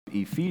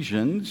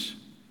Ephesians.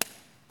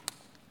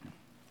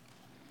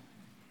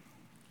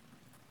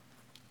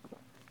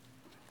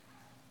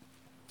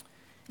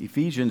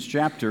 Ephesians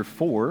chapter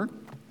 4.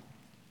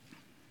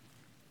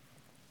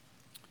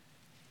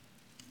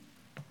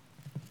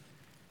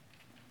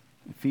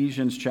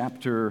 Ephesians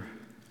chapter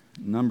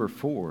number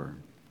 4.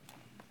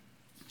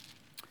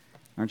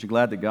 Aren't you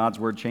glad that God's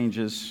Word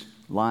changes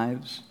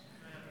lives?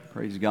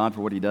 Praise God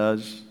for what He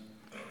does.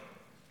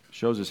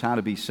 Shows us how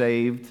to be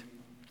saved.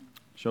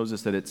 Shows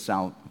us that it's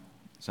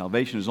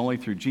salvation is only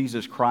through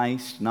Jesus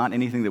Christ, not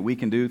anything that we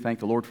can do. Thank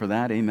the Lord for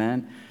that.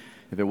 Amen.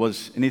 If it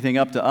was anything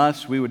up to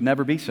us, we would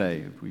never be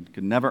saved. We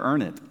could never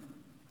earn it.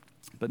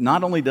 But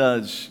not only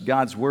does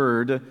God's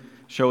Word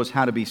show us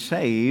how to be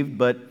saved,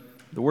 but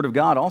the Word of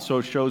God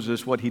also shows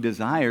us what He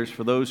desires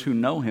for those who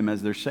know Him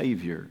as their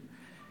Savior.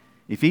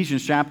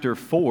 Ephesians chapter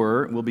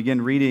 4, we'll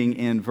begin reading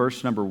in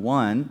verse number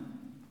 1.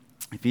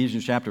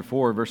 Ephesians chapter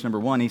 4, verse number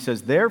 1, he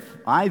says,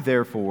 I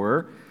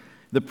therefore,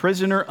 the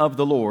prisoner of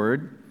the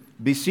Lord,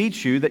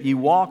 beseech you that ye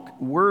walk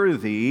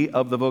worthy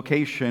of the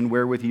vocation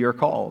wherewith ye are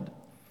called,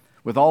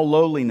 with all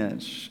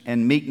lowliness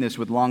and meekness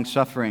with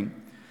longsuffering,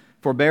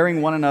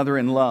 forbearing one another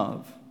in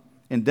love,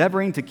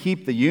 endeavoring to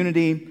keep the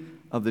unity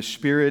of the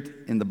Spirit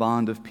in the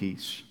bond of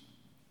peace.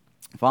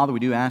 Father, we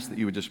do ask that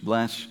you would just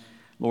bless,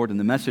 Lord, in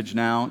the message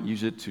now,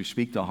 use it to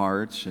speak to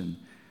hearts. And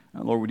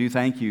Lord, we do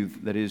thank you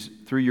that it is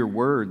through your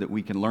word that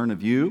we can learn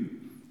of you.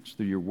 It's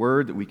through your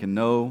word that we can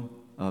know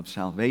of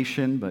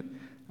salvation, but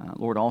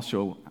Lord,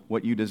 also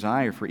what you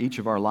desire for each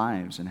of our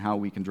lives and how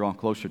we can draw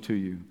closer to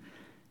you.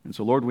 And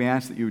so, Lord, we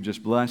ask that you would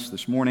just bless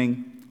this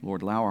morning.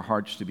 Lord, allow our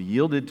hearts to be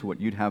yielded to what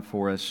you'd have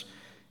for us,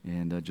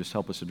 and just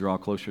help us to draw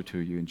closer to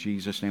you. In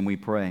Jesus' name we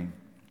pray.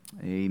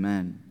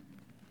 Amen.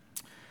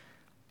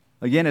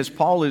 Again, as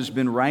Paul has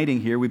been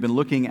writing here, we've been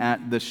looking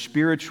at the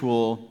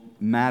spiritual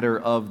matter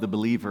of the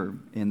believer.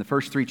 In the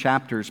first 3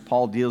 chapters,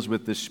 Paul deals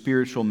with the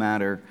spiritual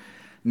matter,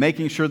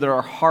 making sure that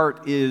our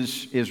heart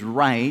is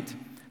right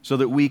so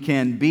that we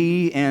can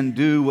be and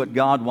do what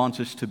God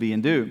wants us to be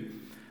and do.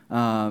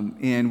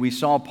 And we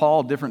saw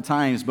Paul different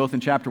times, both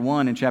in chapter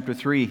 1 and chapter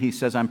 3. He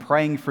says, I'm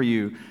praying for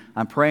you.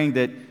 I'm praying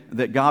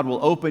that God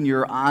will open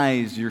your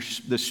eyes,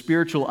 the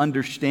spiritual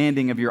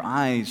understanding of your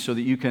eyes, so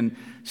that you can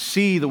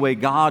see the way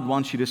God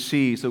wants you to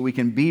see, so that we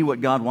can be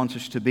what God wants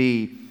us to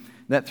be.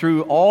 That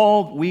through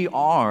all we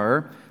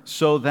are,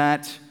 so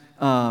that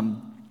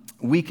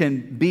we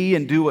can be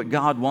and do what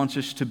God wants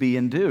us to be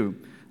and do.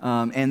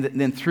 And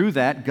then through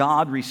that,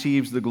 God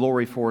receives the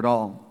glory for it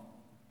all.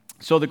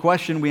 So the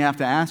question we have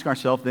to ask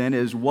ourselves then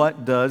is,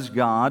 what does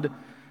God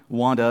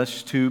want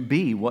us to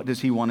be? What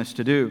does He want us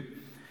to do?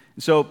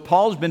 So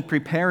Paul's been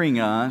preparing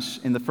us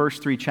in the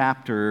first 3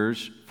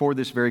 chapters for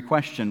this very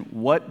question.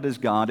 What does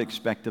God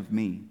expect of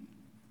me?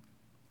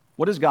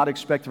 What does God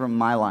expect from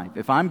my life?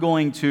 If I'm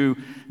going to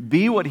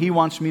be what He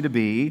wants me to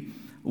be,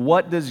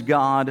 what does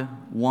God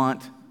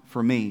want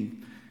for me?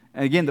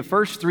 And again, the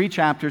first 3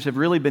 chapters have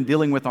really been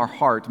dealing with our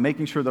heart,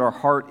 making sure that our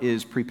heart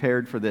is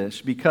prepared for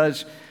this.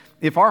 Because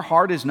if our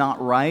heart is not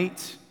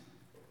right,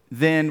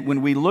 then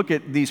when we look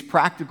at these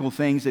practical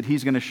things that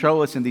he's going to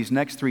show us in these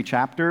next 3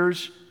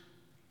 chapters,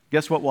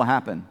 guess what will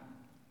happen?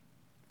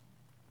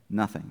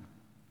 Nothing.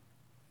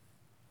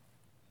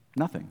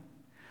 Nothing.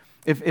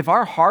 If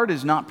our heart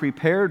is not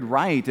prepared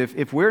right,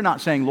 if we're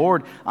not saying,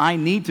 Lord, I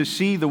need to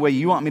see the way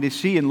you want me to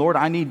see, and Lord,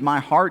 I need my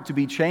heart to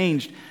be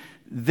changed,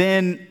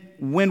 then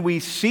when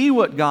we see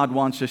what God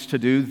wants us to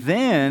do,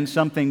 then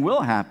something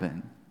will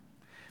happen.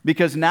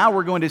 Because now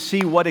we're going to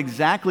see what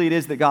exactly it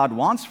is that God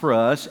wants for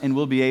us, and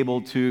we'll be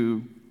able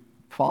to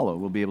follow.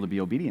 We'll be able to be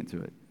obedient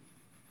to it.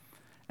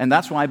 And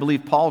that's why I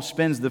believe Paul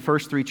spends the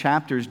first 3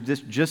 chapters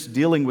just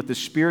dealing with the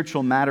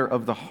spiritual matter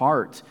of the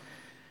heart.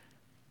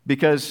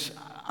 Because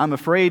I'm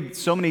afraid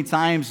so many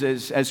times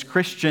as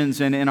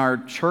Christians and in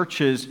our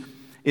churches,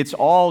 it's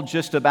all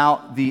just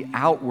about the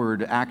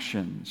outward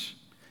actions.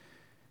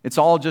 It's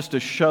all just a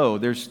show.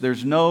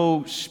 There's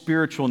no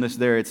spiritualness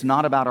there. It's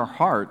not about our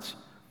heart.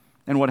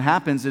 And what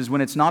happens is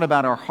when it's not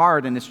about our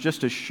heart and it's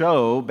just a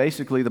show,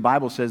 basically the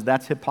Bible says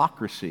that's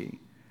hypocrisy.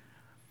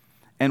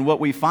 And what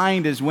we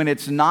find is when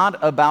it's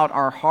not about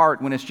our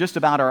heart, when it's just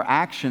about our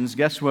actions,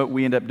 guess what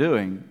we end up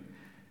doing?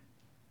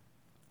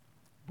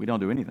 We don't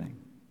do anything.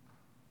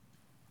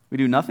 We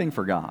do nothing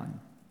for God.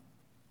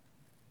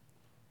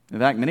 In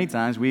fact, many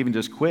times we even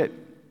just quit.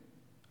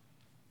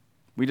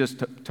 We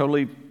just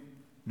totally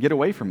get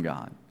away from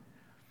God.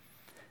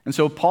 And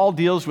so Paul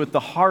deals with the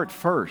heart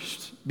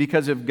first,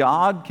 because if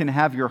God can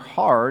have your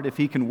heart, if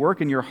He can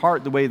work in your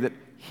heart the way that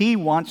He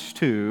wants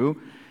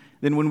to,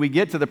 then when we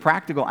get to the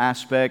practical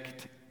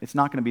aspect, it's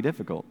not going to be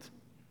difficult.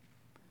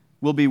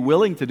 We'll be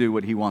willing to do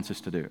what He wants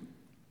us to do.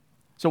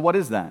 So what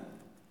is that?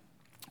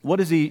 What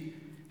does He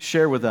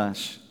share with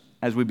us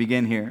as we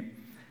begin here?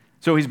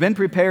 So He's been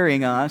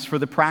preparing us for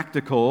the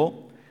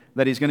practical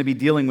that He's going to be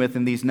dealing with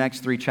in these next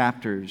 3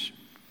 chapters.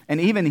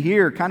 And even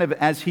here, kind of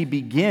as He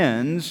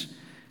begins,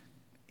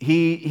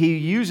 He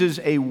uses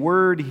a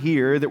word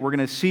here that we're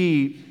going to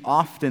see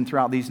often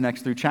throughout these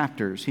next 3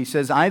 chapters. He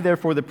says, I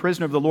therefore, the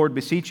prisoner of the Lord,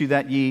 beseech you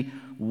that ye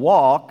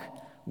walk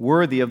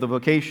worthy of the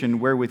vocation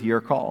wherewith ye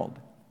are called.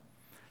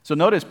 So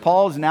notice,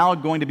 Paul is now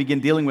going to begin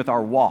dealing with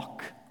our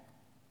walk,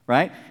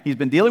 right? He's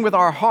been dealing with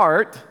our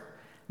heart.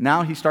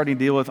 Now he's starting to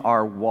deal with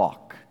our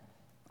walk,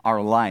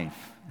 our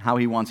life, how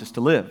he wants us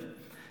to live.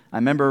 I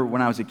remember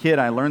when I was a kid,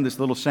 I learned this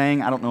little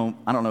saying. I don't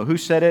know who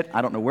said it.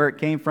 I don't know where it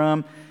came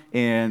from.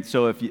 And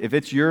so if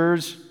it's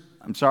yours,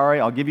 I'm sorry.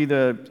 I'll give you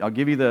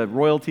the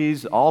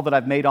royalties, all that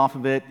I've made off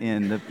of it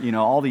in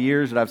all the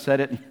years that I've said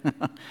it.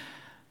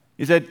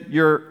 He said,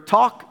 "Your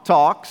talk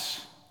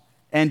talks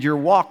and your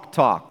walk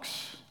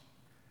talks,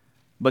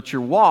 but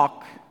your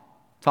walk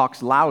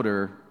talks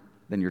louder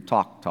than your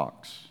talk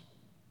talks."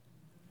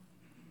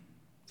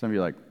 Some of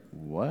you are like,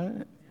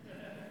 "What?"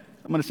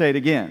 I'm going to say it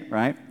again,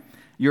 right?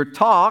 Your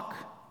talk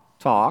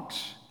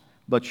talks,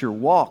 but your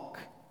walk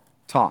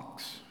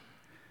talks.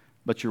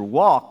 But your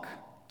walk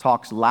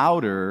talks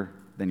louder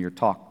than your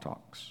talk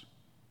talks.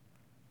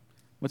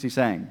 What's he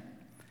saying?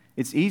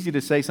 It's easy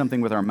to say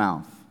something with our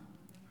mouth,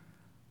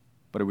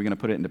 but are we going to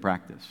put it into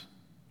practice?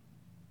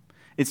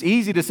 It's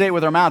easy to say it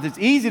with our mouth. It's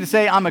easy to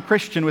say I'm a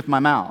Christian with my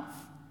mouth.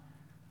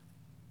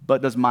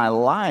 But does my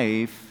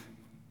life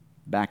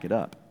back it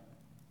up?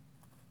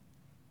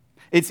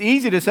 It's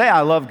easy to say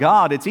I love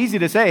God. It's easy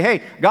to say,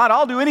 hey, God,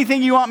 I'll do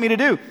anything you want me to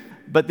do.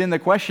 But then the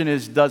question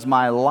is, does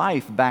my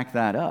life back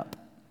that up?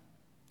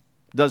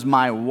 Does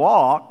my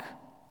walk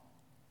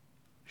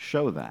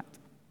show that?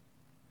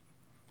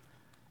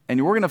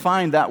 And we're going to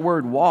find that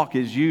word walk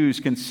is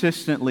used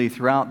consistently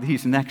throughout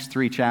these next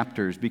 3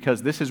 chapters,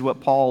 because this is what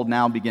Paul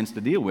now begins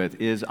to deal with,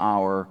 is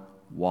our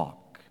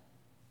walk.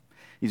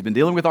 He's been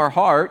dealing with our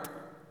heart.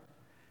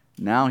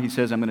 Now he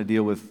says, I'm going to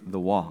deal with the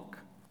walk.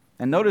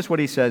 And notice what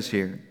he says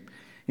here.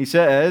 He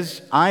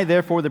says, "I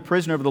therefore, the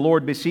prisoner of the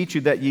Lord, beseech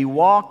you that ye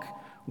walk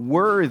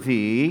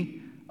worthy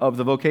of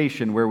the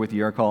vocation wherewith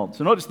ye are called."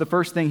 So notice the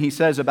first thing he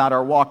says about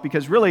our walk,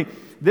 because really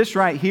this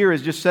right here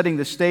is just setting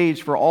the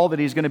stage for all that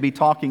he's going to be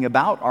talking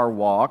about our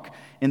walk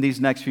in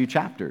these next few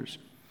chapters.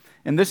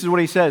 And this is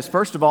what he says.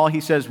 First of all, he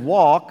says,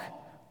 walk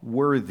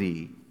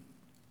worthy.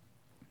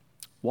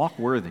 Walk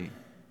worthy.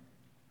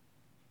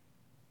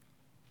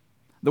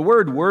 The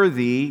word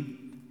worthy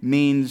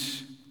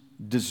means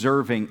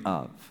deserving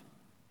of.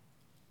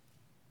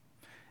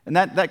 And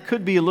that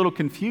could be a little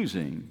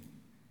confusing.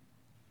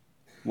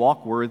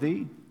 Walk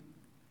worthy.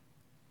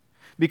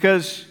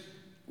 Because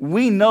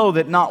we know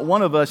that not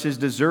one of us is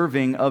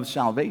deserving of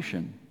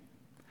salvation.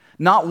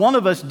 Not one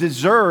of us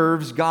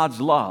deserves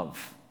God's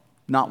love.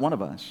 Not one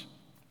of us.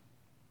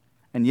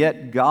 And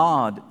yet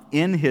God,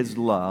 in His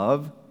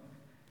love,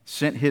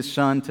 sent His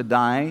Son to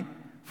die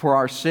for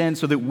our sins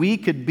so that we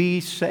could be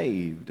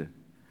saved.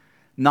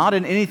 Not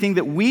in anything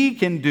that we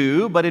can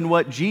do, but in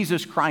what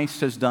Jesus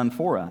Christ has done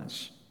for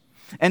us.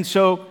 And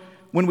so,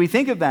 when we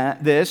think of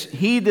this,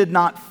 He did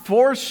not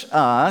force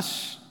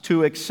us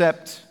to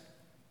accept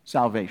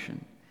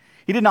salvation.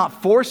 He did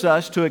not force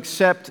us to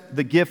accept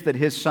the gift that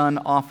His Son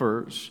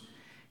offers.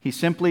 He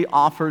simply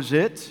offers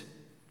it,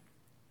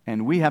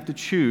 and we have to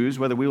choose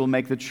whether we will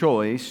make the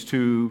choice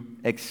to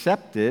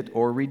accept it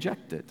or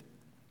reject it.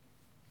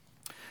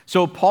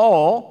 So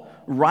Paul,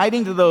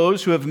 writing to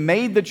those who have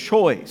made the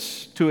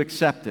choice to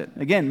accept it.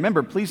 Again,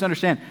 remember, please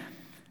understand,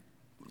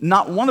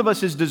 not one of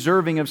us is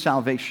deserving of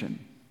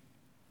salvation.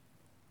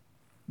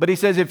 But he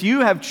says, if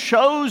you have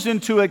chosen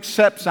to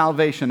accept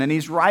salvation, and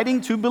he's writing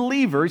to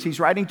believers, he's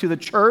writing to the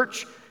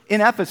church in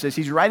Ephesus,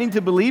 he's writing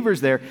to believers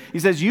there. He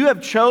says, you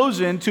have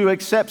chosen to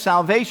accept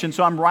salvation,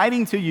 so I'm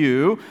writing to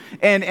you.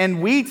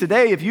 And we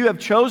today, if you have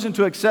chosen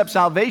to accept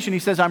salvation, he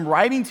says, I'm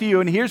writing to you,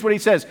 and here's what he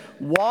says,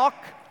 walk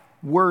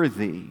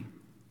worthy.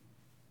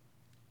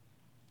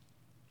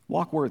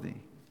 Walk worthy.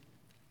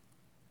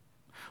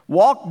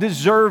 Walk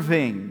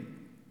deserving.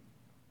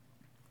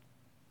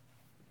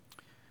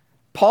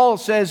 Paul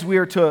says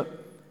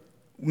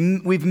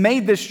we've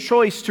made this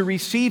choice to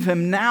receive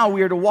Him, now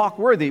we are to walk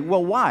worthy.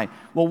 Well, why?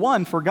 Well,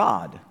 one, for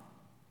God.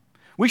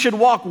 We should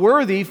walk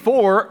worthy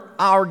for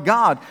our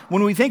God.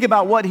 When we think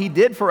about what He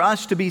did for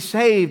us to be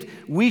saved,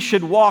 we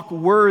should walk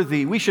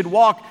worthy. We should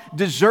walk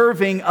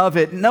deserving of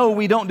it. No,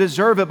 we don't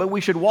deserve it, but we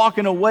should walk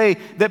in a way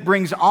that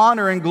brings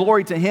honor and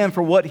glory to Him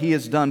for what He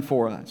has done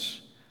for us.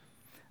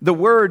 The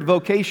word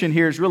vocation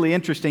here is really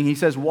interesting. He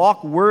says,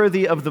 walk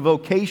worthy of the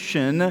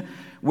vocation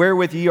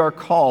wherewith ye are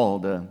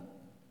called.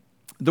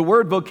 The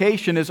word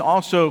vocation is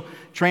also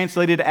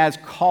translated as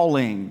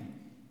calling,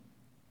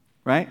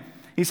 right?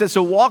 He says,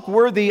 so walk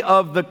worthy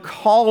of the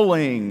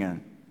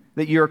calling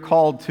that you're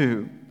called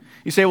to.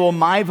 You say, well,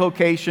 my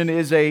vocation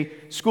is a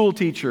school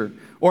teacher,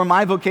 or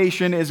my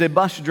vocation is a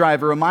bus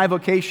driver, or my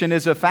vocation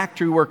is a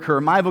factory worker,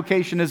 or my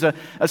vocation is a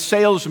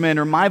salesman,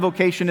 or my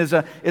vocation is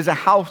a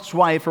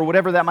housewife, or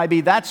whatever that might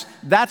be.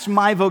 That's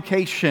my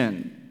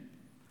vocation.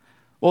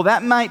 Well,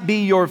 that might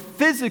be your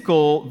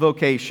physical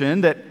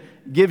vocation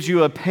that gives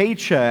you a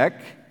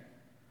paycheck,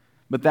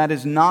 but that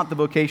is not the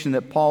vocation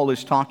that Paul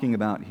is talking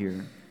about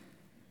here.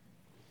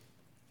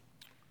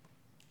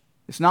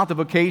 It's not the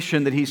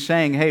vocation that he's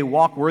saying, hey,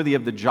 walk worthy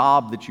of the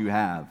job that you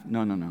have.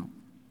 No.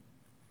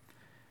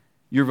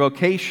 Your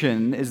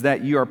vocation is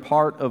that you are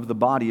part of the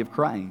body of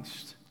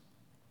Christ.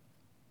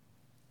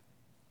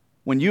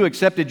 When you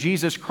accepted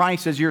Jesus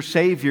Christ as your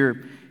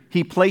Savior,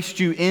 He placed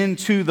you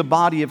into the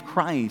body of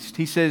Christ.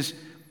 He says,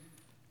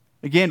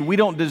 again, we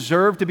don't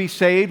deserve to be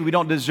saved. We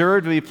don't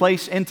deserve to be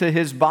placed into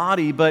His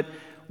body, but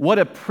what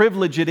a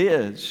privilege it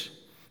is.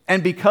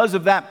 And because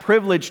of that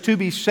privilege to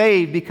be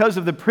saved, because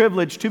of the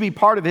privilege to be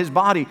part of His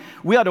body,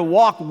 we ought to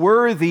walk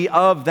worthy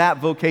of that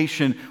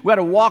vocation. We ought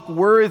to walk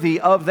worthy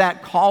of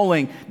that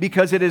calling,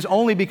 because it is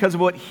only because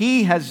of what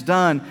He has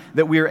done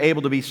that we are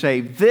able to be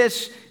saved.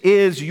 This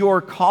is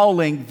your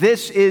calling.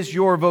 This is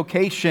your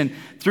vocation.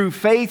 Through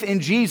faith in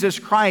Jesus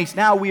Christ,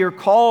 now we are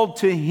called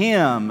to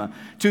Him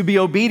to be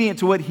obedient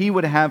to what He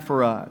would have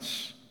for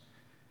us.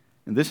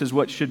 And this is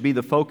what should be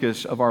the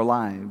focus of our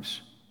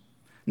lives.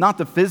 Not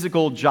the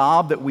physical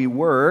job that we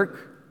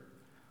work,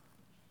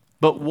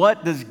 but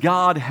what does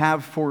God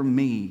have for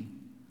me?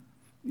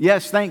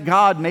 Yes, thank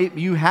God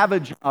you have a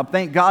job.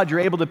 Thank God you're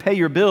able to pay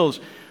your bills.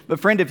 But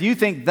friend, if you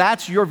think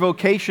that's your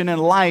vocation in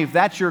life,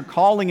 that's your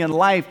calling in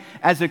life,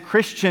 as a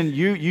Christian,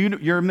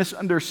 you're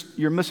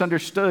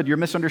misunderstood. You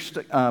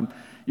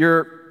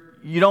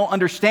don't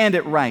understand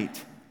it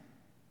right.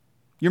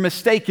 You're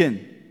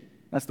mistaken.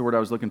 That's the word I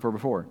was looking for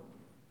before.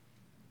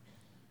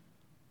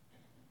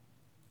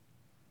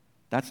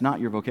 That's not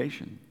your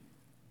vocation.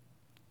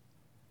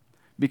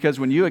 Because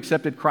when you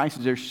accepted Christ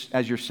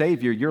as your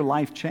Savior, your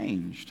life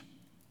changed.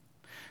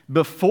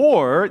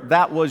 Before,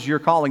 that was your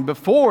calling.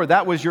 Before,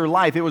 that was your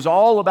life. It was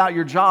all about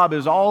your job. It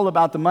was all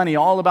about the money,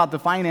 all about the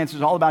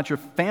finances, all about your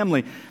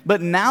family.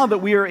 But now that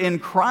we are in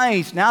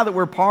Christ, now that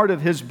we're part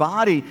of His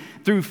body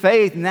through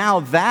faith, now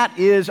that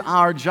is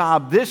our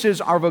job. This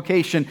is our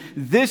vocation.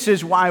 This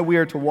is why we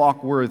are to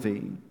walk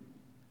worthy.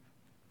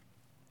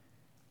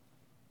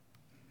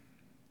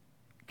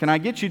 Can I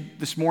get you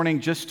this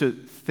morning just to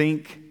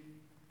think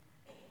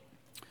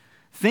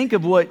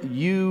of what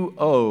you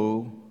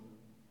owe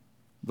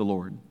the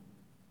Lord?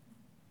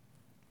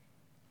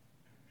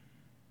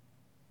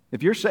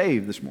 If you're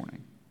saved this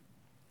morning,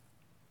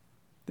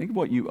 think of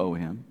what you owe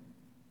Him.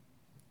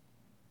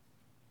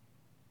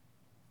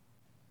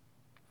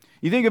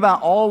 You think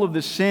about all of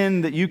the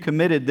sin that you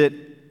committed, that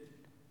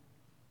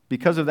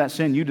because of that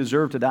sin you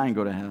deserve to die and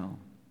go to hell.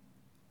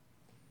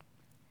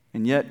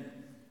 And yet,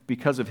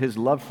 because of His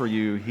love for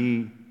you,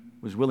 He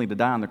was willing to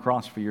die on the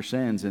cross for your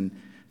sins and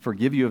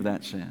forgive you of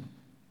that sin.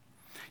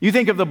 You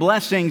think of the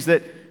blessings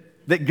that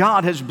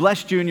God has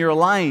blessed you in your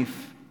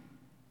life.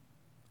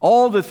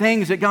 All the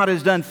things that God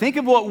has done. Think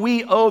of what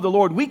we owe the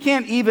Lord. We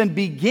can't even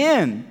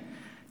begin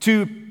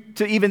to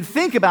even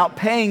think about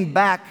paying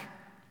back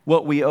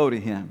what we owe to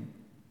Him.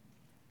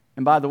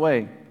 And by the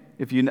way,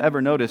 if you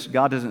ever notice,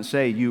 God doesn't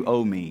say, "You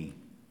owe me."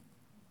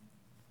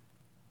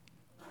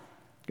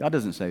 God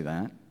doesn't say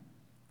that.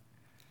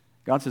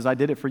 God says, "I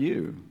did it for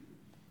you.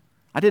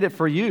 I did it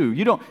for you.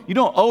 You don't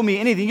owe me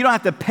anything. You don't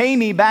have to pay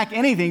me back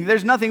anything.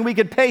 There's nothing we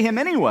could pay Him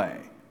anyway."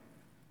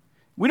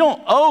 We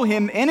don't owe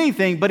Him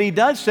anything, but He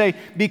does say,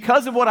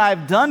 because of what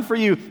I've done for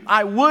you,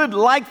 I would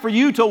like for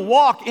you to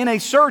walk in a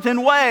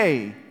certain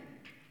way.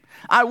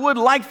 I would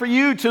like for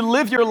you to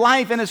live your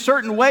life in a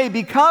certain way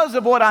because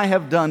of what I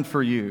have done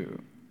for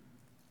you.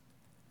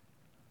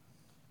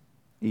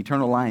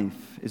 Eternal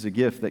life is a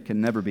gift that can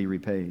never be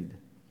repaid.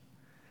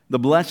 The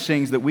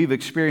blessings that we've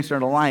experienced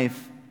in our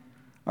life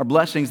are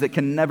blessings that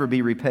can never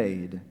be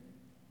repaid.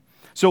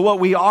 So what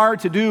we are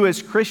to do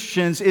as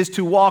Christians is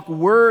to walk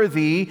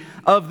worthy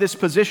of this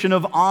position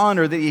of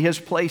honor that He has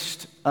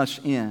placed us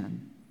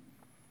in.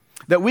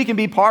 That we can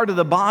be part of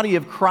the body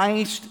of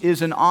Christ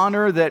is an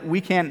honor that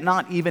we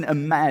cannot even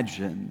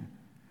imagine.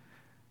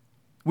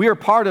 We are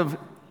part of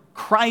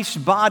Christ's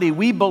body.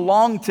 We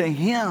belong to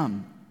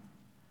Him.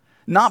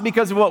 Not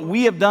because of what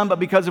we have done, but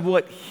because of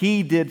what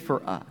He did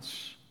for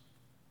us.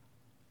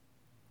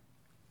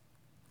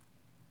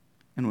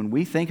 And when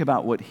we think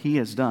about what He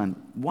has done,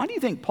 why do you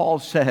think Paul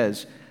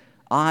says,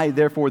 "I,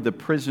 therefore, the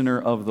prisoner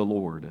of the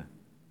Lord"?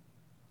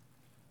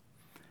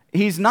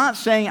 He's not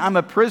saying I'm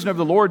a prisoner of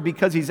the Lord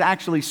because he's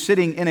actually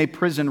sitting in a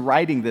prison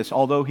writing this,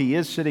 although he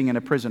is sitting in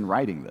a prison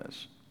writing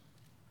this.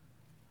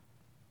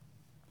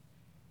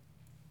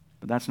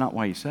 But that's not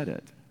why he said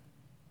it.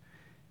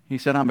 He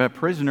said, "I'm a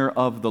prisoner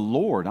of the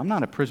Lord." I'm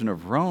not a prisoner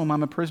of Rome,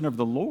 I'm a prisoner of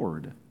the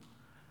Lord.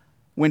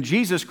 When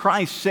Jesus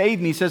Christ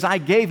saved me, He says, I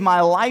gave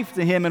my life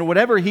to Him, and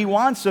whatever He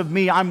wants of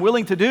me, I'm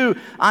willing to do.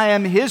 I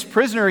am His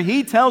prisoner.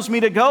 He tells me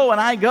to go,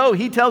 and I go.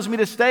 He tells me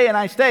to stay, and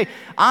I stay.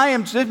 I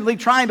am simply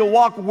trying to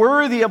walk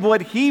worthy of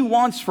what He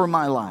wants for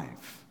my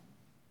life.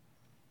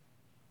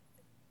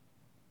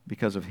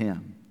 Because of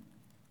Him,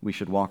 we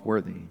should walk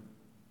worthy.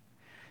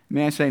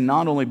 May I say,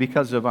 not only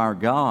because of our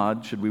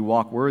God should we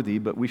walk worthy,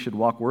 but we should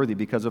walk worthy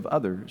because of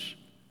others.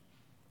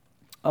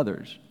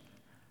 Others.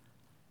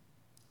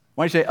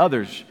 Why do you say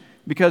others?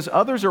 Because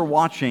others are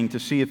watching to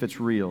see if it's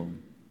real.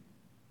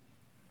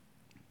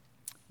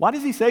 Why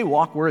does He say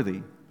walk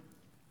worthy?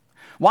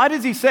 Why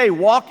does he say,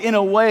 walk in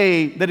a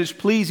way that is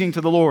pleasing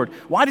to the Lord?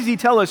 Why does he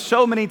tell us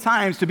so many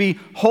times to be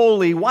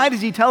holy? Why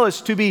does he tell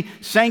us to be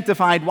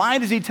sanctified? Why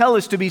does he tell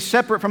us to be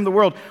separate from the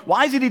world?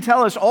 Why does he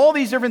tell us all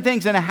these different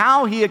things and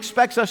how he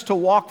expects us to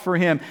walk for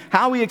him,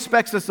 how he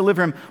expects us to live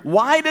for him?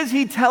 Why does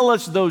he tell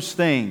us those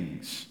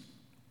things?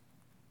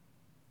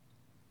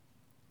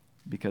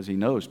 Because he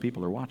knows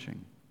people are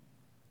watching.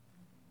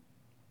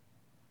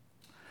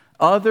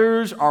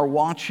 Others are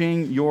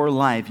watching your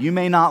life. You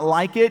may not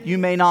like it. You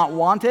may not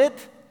want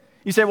it.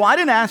 You say, well, I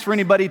didn't ask for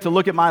anybody to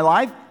look at my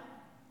life.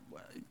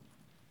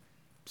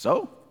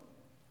 So?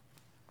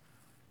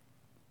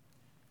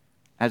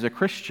 As a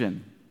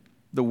Christian,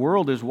 the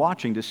world is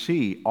watching to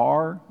see,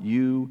 are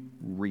you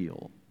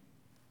real?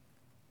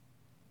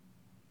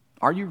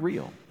 Are you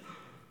real?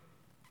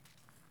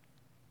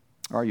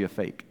 Or are you a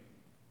fake?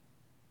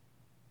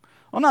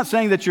 I'm not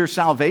saying that your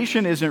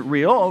salvation isn't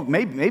real. Oh,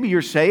 maybe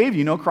you're saved,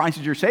 you know Christ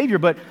is your Savior,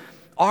 but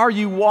are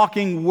you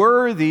walking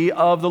worthy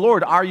of the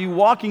Lord? Are you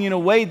walking in a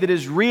way that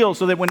is real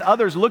so that when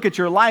others look at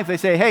your life, they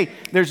say, hey,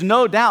 there's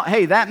no doubt,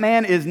 hey, that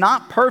man is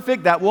not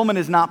perfect, that woman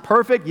is not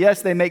perfect.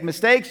 Yes, they make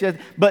mistakes, yes,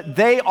 but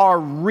they are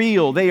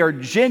real, they are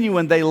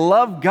genuine, they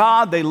love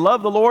God, they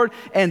love the Lord,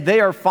 and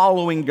they are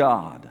following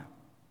God.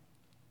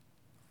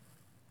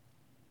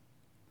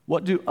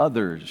 What do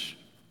others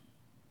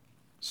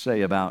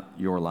say about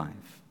your life?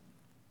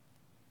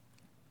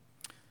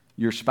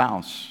 Your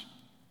spouse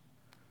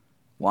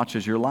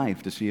watches your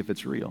life to see if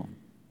it's real.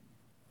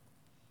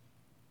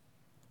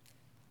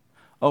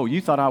 Oh,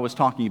 you thought I was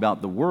talking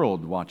about the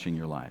world watching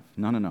your life.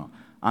 No.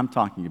 I'm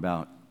talking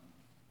about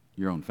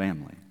your own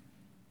family.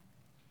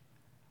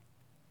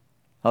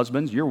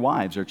 Husbands, your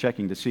wives are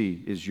checking to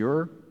see, is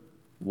your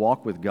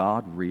walk with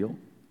God real?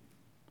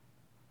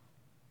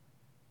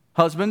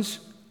 Husbands,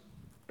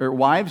 or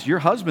wives, your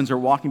husbands are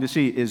walking to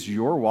see, is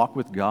your walk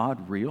with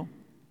God real?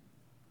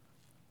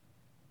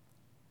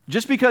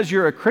 Just because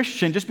you're a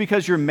Christian, just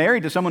because you're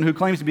married to someone who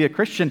claims to be a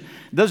Christian,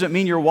 doesn't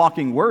mean you're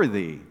walking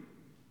worthy.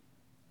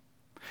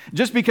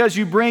 Just because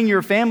you bring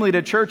your family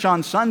to church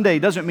on Sunday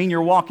doesn't mean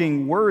you're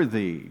walking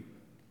worthy.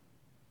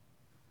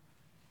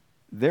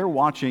 They're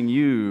watching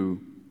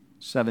you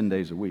 7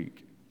 days a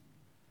week.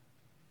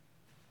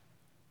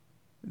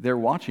 They're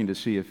watching to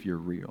see if you're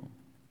real.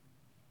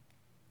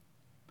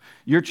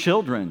 Your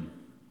children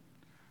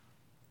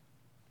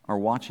are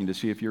watching to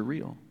see if you're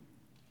real.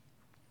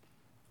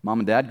 Mom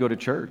and dad go to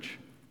church,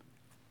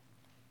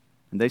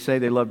 and they say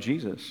they love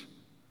Jesus.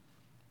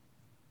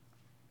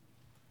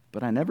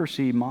 But I never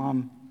see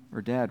mom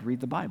or dad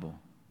read the Bible.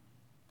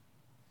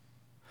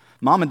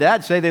 Mom and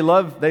dad say they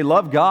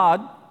love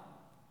God,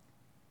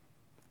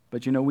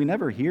 but you know, we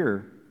never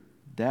hear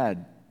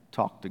dad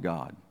talk to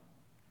God.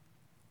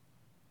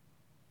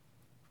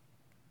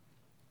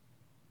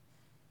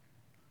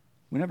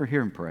 We never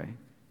hear him pray.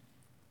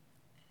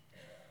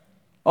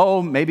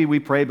 Oh, maybe we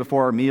pray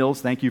before our meals,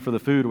 thank you for the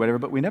food or whatever,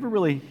 but we never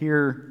really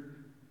hear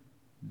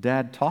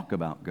Dad talk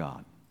about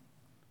God.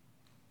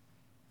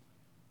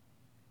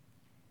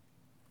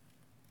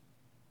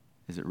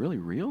 Is it really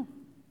real?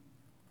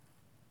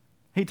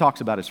 He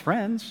talks about his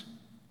friends.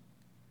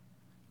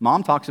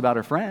 Mom talks about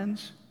her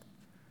friends.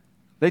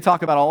 They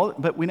talk about all,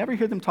 but we never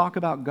hear them talk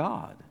about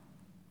God.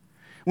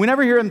 We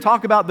never hear them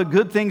talk about the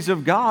good things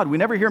of God. We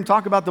never hear them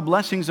talk about the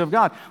blessings of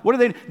God. What are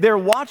they? They're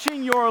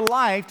watching your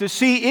life to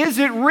see, is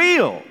it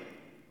real?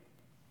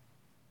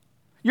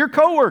 Your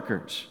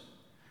coworkers,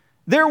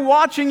 they're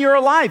watching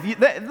your life.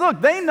 Look,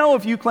 they know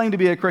if you claim to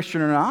be a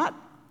Christian or not.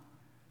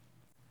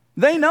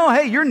 They know,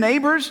 hey, your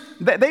neighbors,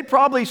 they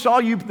probably saw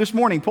you this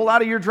morning pull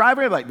out of your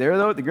driveway, like, there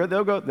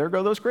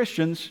go those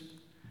Christians.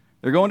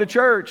 They're going to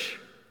church.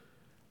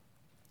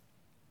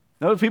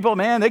 Those people,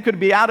 man, they could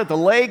be out at the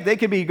lake. They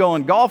could be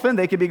going golfing.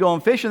 They could be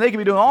going fishing. They could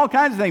be doing all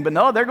kinds of things. But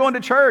no, they're going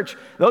to church.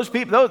 Those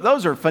people,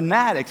 those are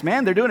fanatics,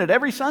 man. They're doing it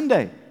every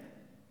Sunday.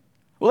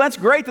 Well, that's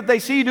great that they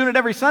see you doing it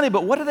every Sunday,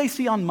 but what do they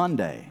see on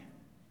Monday?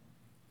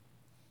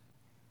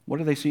 What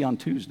do they see on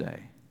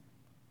Tuesday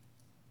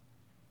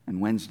and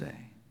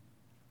Wednesday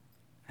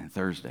and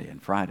Thursday and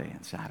Friday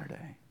and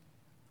Saturday?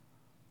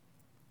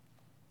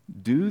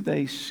 Do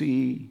they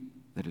see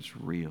that it's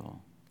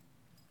real?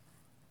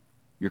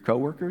 Your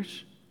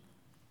coworkers?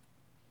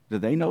 Do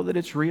they know that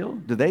it's real?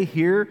 Do they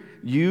hear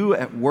you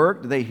at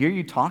work? Do they hear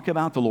you talk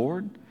about the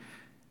Lord?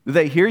 Do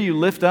they hear you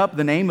lift up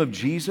the name of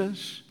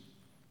Jesus?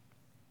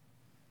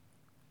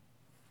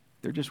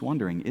 They're just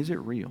wondering, is it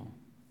real?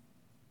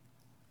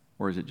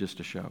 Or is it just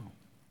a show?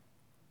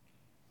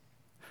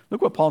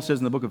 Look what Paul says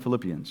in the book of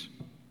Philippians.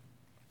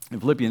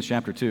 In Philippians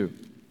chapter 2.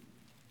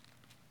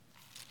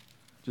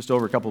 Just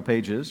over a couple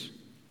pages.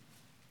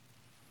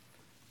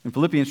 In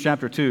Philippians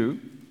chapter 2,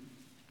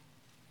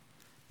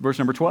 verse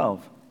number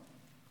 12.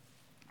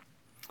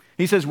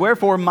 He says,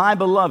 wherefore, my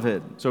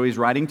beloved, so he's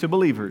writing to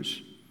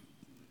believers,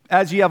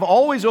 as ye have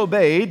always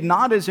obeyed,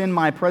 not as in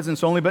my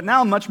presence only, but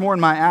now much more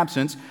in my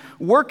absence,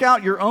 work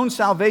out your own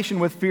salvation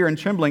with fear and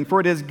trembling, for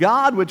it is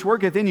God which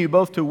worketh in you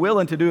both to will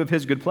and to do of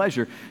his good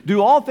pleasure.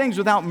 Do all things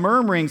without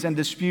murmurings and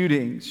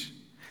disputings.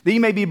 that ye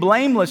may be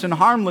blameless and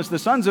harmless, the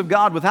sons of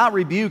God, without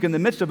rebuke, in the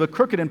midst of a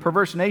crooked and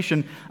perverse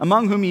nation,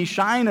 among whom ye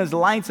shine as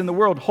lights in the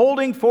world,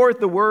 holding forth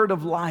the word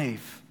of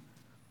life.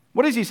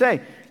 What does he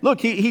say?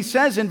 Look, he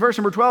says in verse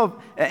number 12,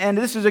 and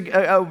this is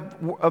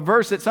a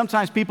verse that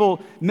sometimes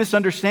people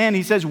misunderstand.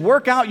 He says,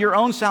 work out your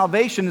own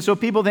salvation. And so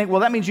people think,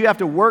 well, that means you have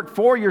to work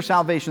for your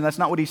salvation. That's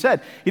not what he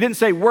said. He didn't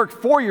say work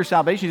for your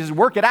salvation. He says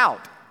work it out.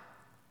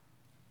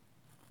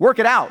 Work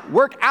it out.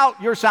 Work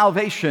out your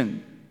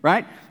salvation,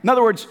 right? In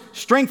other words,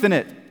 strengthen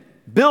it.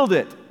 Build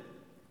it,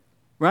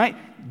 right?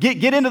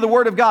 Get into the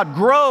Word of God.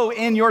 Grow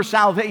in your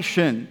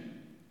salvation.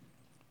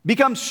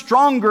 Become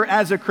stronger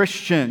as a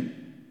Christian.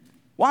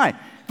 Why?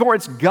 For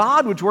it's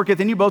God which worketh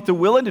in you both to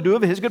will and to do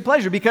of His good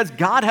pleasure, because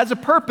God has a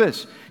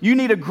purpose. You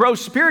need to grow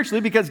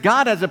spiritually because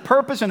God has a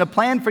purpose and a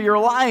plan for your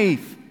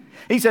life.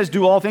 He says,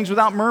 do all things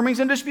without murmurings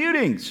and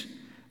disputings.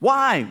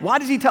 Why? Why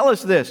does he tell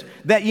us this?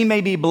 That ye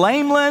may be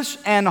blameless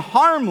and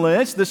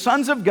harmless, the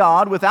sons of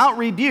God, without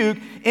rebuke,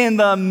 in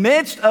the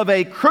midst of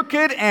a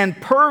crooked and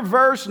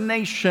perverse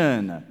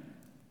nation.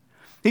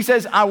 He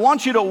says, I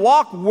want you to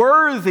walk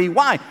worthy.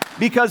 Why?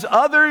 Because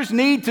others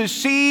need to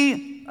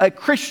see a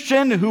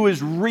Christian who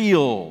is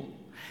real.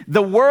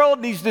 The world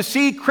needs to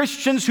see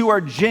Christians who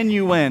are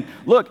genuine.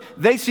 Look,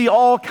 they see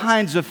all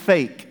kinds of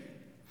fake.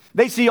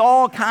 They see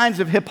all kinds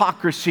of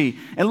hypocrisy.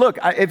 And look,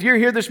 if you're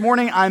here this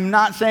morning, I'm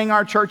not saying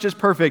our church is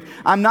perfect.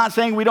 I'm not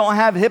saying we don't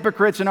have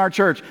hypocrites in our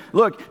church.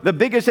 Look, the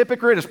biggest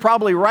hypocrite is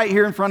probably right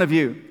here in front of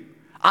you.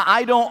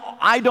 I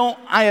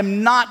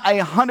am not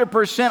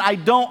 100%. I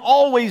don't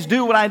always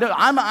do what I do.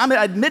 I'm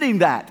admitting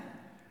that.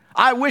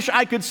 I wish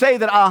I could say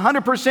that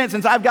 100%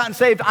 since I've gotten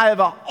saved, I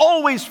have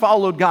always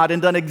followed God and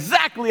done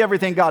exactly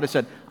everything God has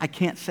said. I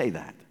can't say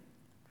that.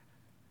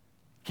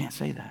 Can't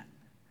say that.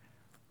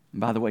 And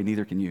by the way,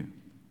 neither can you.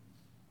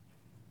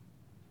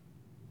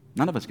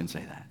 None of us can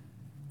say that.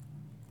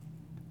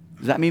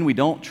 Does that mean we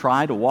don't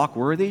try to walk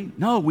worthy?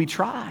 No, we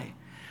try.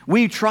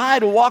 We try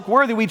to walk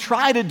worthy. We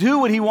try to do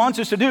what He wants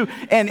us to do.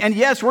 And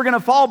yes, we're going to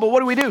fall, but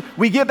what do?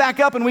 We get back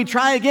up and we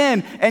try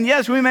again. And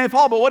yes, we may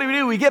fall, but what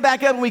do? We get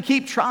back up and we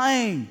keep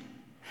trying.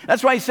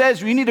 That's why he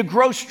says you need to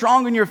grow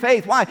strong in your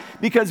faith. Why?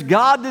 Because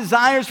God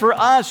desires for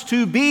us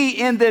to be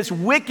in this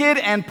wicked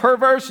and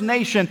perverse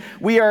nation.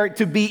 We are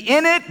to be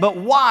in it, but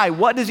why?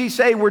 What does he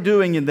say we're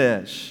doing in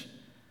this?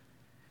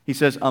 He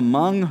says,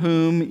 among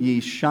whom ye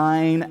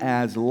shine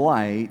as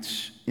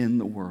lights in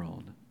the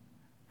world.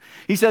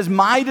 He says,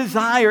 my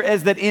desire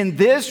is that in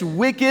this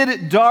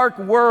wicked, dark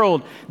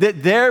world,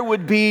 that there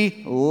would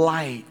be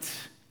light.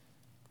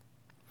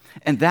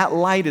 And that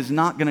light is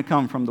not going to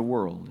come from the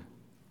world.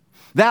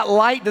 That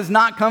light does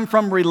not come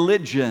from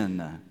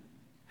religion.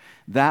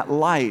 That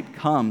light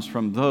comes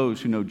from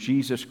those who know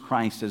Jesus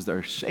Christ as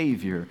their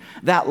Savior.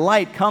 That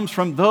light comes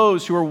from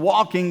those who are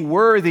walking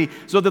worthy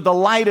so that the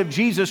light of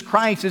Jesus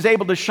Christ is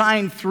able to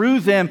shine through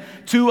them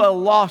to a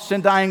lost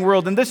and dying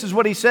world. And this is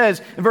what he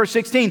says in verse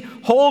 16,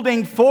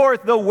 holding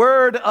forth the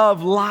word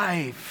of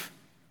life.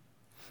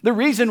 The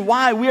reason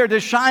why we are to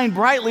shine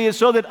brightly is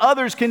so that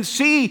others can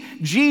see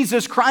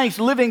Jesus Christ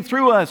living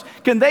through us.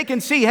 They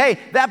can see, hey,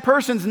 that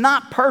person's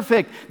not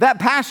perfect. That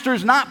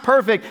pastor's not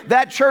perfect.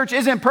 That church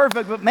isn't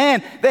perfect, but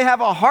man, they have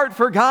a heart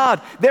for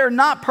God. They're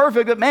not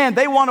perfect, but man,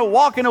 they want to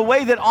walk in a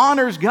way that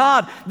honors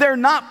God. They're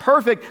not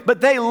perfect,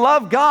 but they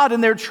love God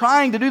and they're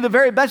trying to do the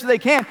very best that they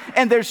can.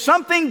 And there's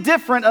something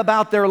different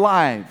about their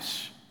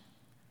lives.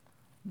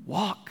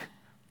 Walk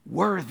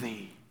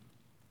worthy.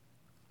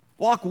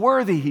 Walk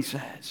worthy, he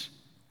says.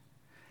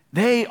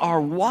 They are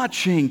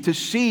watching to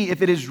see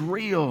if it is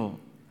real.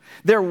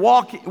 They're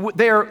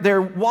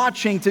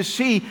watching to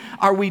see,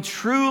 are we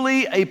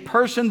truly a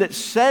person that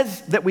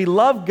says that we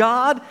love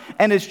God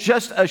and it's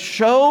just a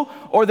show,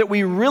 or that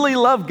we really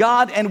love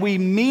God and we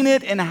mean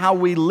it in how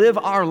we live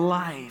our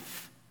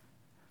life?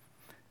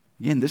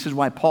 Again, this is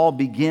why Paul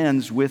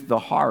begins with the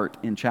heart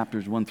in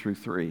chapters 1 through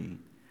 3.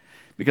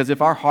 Because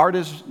if our heart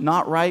is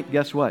not right,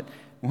 guess what?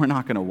 We're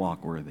not going to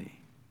walk worthy.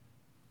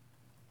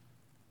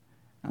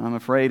 I'm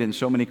afraid in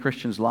so many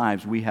Christians'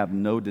 lives, we have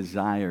no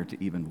desire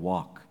to even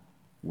walk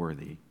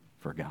worthy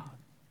for God.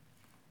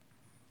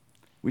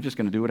 We're just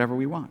going to do whatever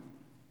we want.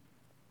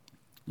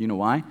 You know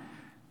why?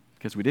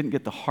 Because we didn't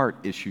get the heart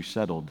issue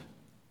settled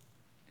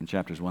in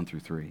chapters 1 through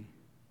 3.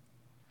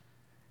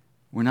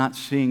 We're not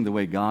seeing the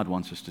way God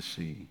wants us to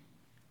see.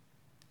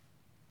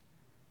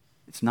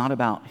 It's not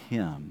about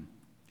Him,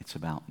 it's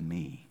about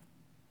me.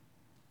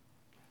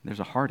 There's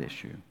a heart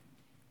issue.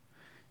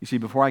 You see,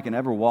 before I can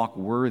ever walk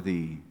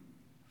worthy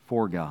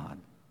for God,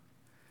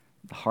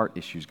 the heart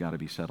issue's got to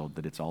be settled,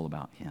 that it's all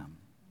about Him.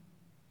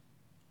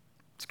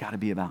 It's got to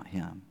be about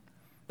Him.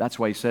 That's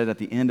why he said at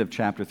the end of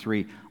chapter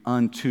 3,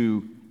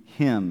 unto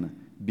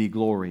Him be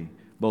glory,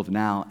 both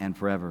now and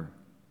forever.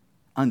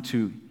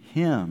 Unto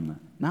Him,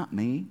 not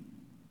me.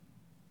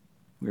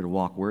 We're to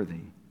walk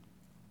worthy.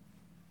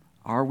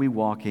 Are we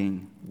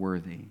walking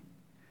worthy?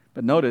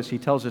 But notice, he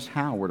tells us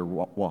how we're to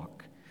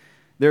walk.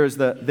 There's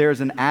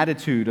an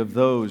attitude of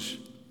those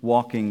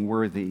walking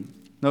worthy.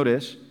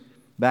 Notice,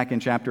 back in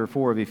chapter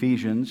 4 of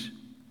Ephesians,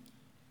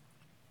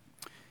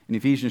 in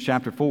Ephesians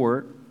chapter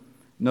 4,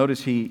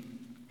 notice he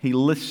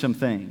lists some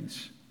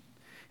things.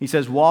 He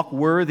says, walk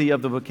worthy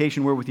of the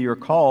vocation wherewith you are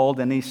called,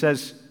 and he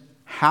says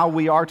how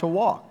we are to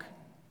walk.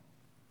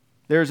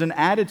 There's an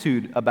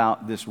attitude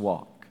about this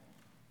walk,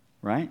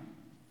 right?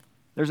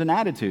 There's an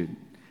attitude.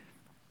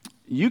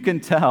 You can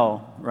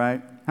tell,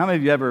 right? How many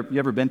of you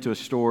ever been to a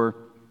store,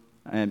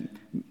 and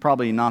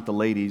probably not the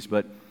ladies,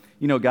 but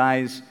you know,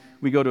 guys,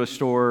 we go to a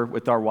store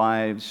with our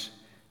wives,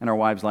 and our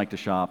wives like to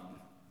shop.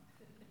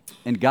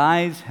 And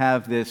guys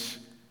have this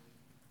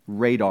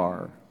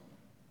radar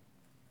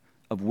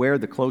of where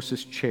the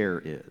closest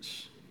chair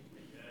is,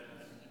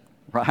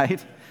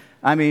 right?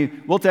 I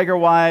mean, we'll take our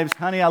wives,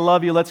 honey, I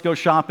love you, let's go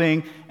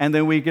shopping, and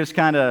then we just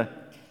kind of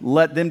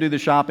let them do the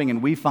shopping,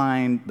 and we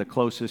find the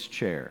closest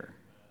chair,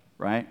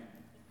 right?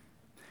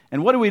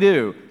 And what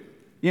do?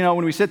 You know,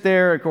 when we sit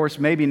there, of course,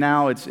 maybe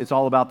now it's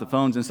all about the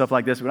phones and stuff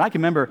like this, but I can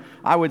remember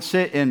I would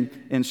sit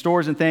in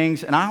stores and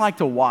things, and I like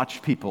to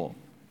watch people.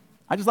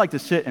 I just like to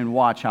sit and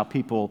watch how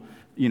people,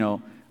 you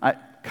know,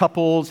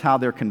 couples, how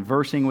they're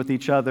conversing with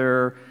each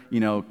other,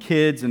 you know,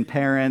 kids and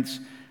parents.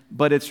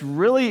 But it's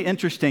really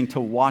interesting to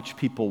watch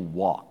people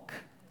walk.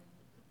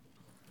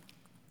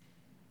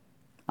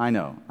 I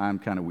know, I'm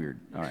kind of weird.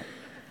 All right.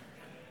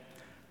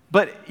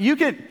 But you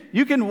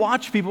can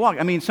watch people walk.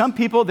 I mean, some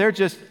people, they're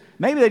just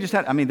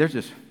down.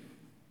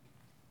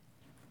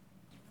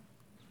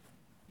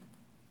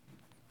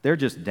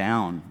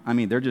 I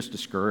mean, they're just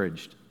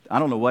discouraged. I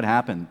don't know what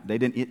happened. They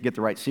didn't get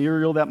the right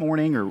cereal that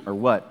morning or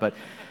what,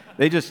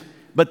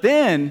 but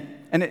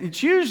then, and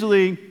it's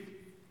usually,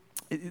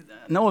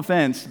 no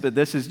offense, but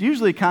this is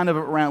usually kind of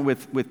around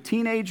with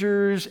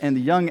teenagers and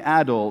the young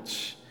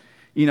adults.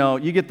 You know,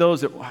 you get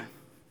those that,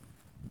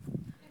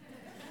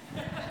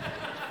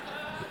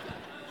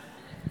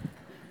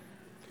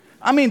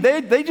 I mean,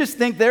 they just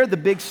think they're the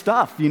big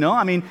stuff, you know?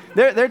 I mean,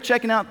 they're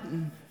checking out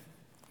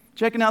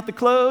the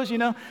clothes, you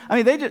know?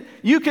 I mean,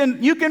 you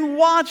can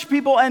watch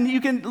people and you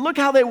can look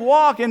how they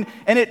walk and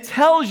it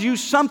tells you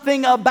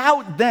something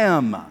about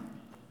them.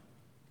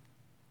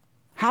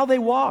 How they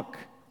walk.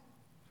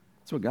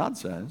 That's what God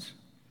says.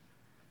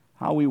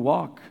 How we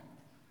walk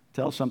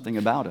tells something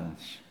about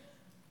us.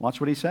 Watch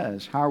what he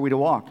says. How are we to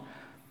walk?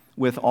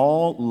 With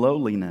all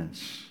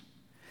lowliness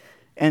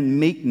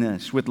and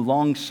meekness, with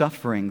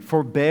long-suffering,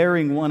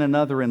 forbearing one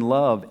another in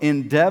love,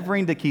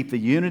 endeavoring to keep the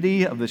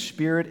unity of the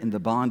Spirit in the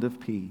bond of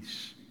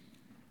peace.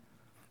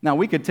 Now,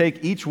 we could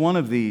take each one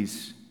of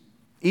these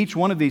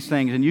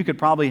things, and you could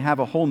probably have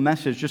a whole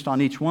message just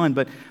on each one,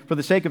 but for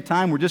the sake of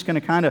time, we're just going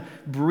to kind of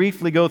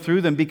briefly go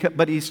through them,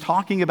 but he's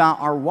talking about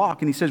our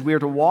walk, and he says we are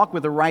to walk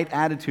with the right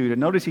attitude.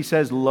 And notice he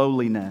says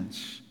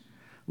lowliness.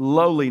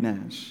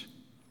 Lowliness.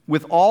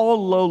 With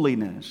all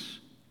lowliness.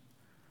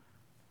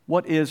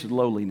 What is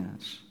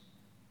lowliness?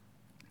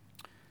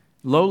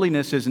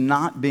 Lowliness is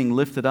not being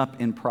lifted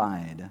up in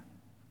pride.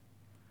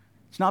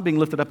 It's not being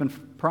lifted up in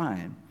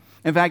pride.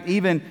 In fact,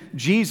 even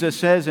Jesus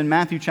says in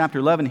Matthew chapter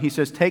 11, he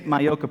says, take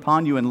my yoke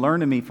upon you and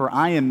learn of me, for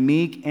I am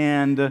meek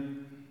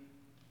and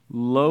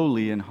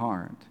lowly in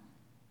heart.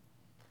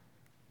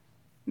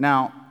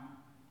 Now,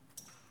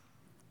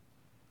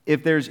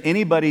 if there's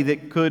anybody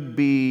that could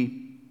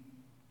be,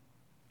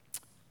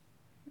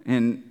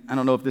 and I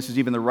don't know if this is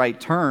even the right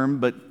term,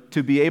 but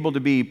to be able to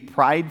be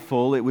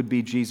prideful, it would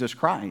be Jesus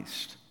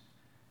Christ.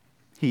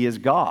 He is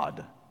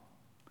God.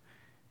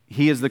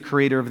 He is the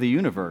creator of the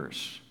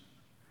universe.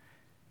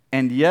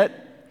 And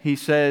yet, he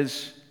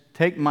says,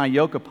 take my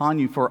yoke upon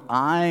you, for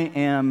I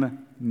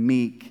am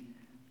meek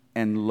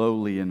and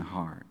lowly in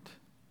heart.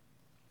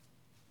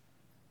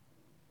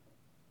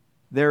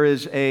 There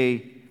is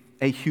a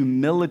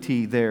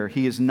humility there.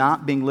 He is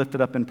not being lifted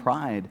up in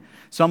pride.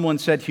 Someone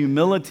said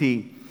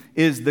humility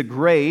is the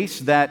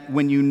grace that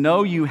when you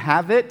know you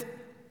have it,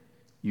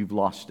 you've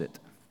lost it.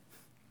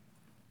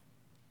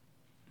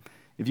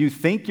 If you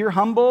think you're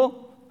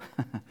humble,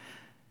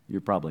 you're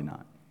probably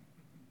not.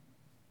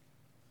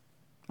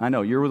 I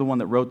know, you're the one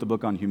that wrote the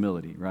book on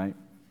humility, right?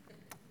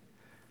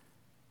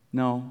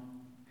 No,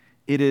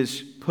 it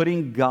is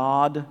putting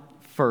God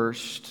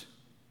first.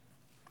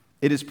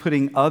 It is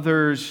putting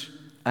others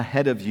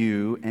ahead of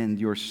you and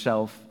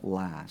yourself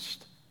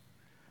last.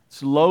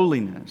 It's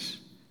lowliness.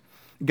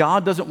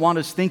 God doesn't want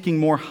us thinking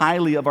more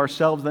highly of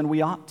ourselves than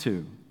we ought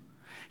to.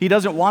 He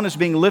doesn't want us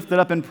being lifted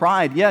up in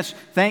pride. Yes,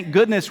 thank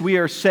goodness we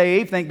are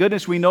saved. Thank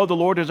goodness we know the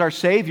Lord is our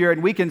Savior,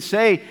 and we can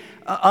say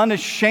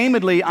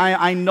unashamedly,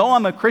 I know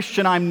I'm a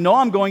Christian, I know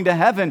I'm going to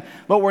heaven,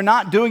 but we're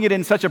not doing it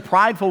in such a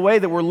prideful way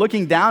that we're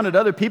looking down at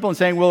other people and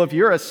saying, well, if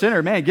you're a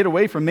sinner, man, get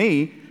away from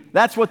me.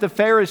 That's what the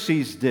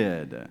Pharisees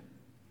did.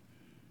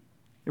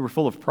 They were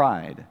full of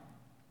pride.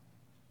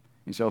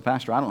 You say, oh,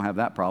 Pastor, I don't have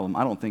that problem.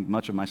 I don't think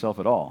much of myself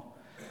at all.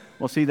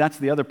 Well, see, that's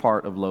the other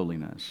part of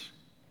lowliness.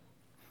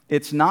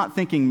 It's not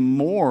thinking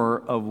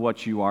more of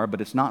what you are, but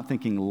it's not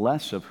thinking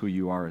less of who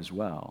you are as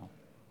well.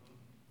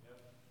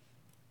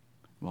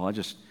 Well,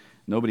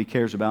 nobody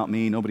cares about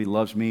me, nobody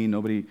loves me,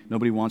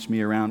 nobody wants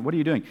me around. What are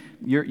you doing?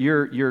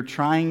 You're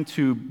trying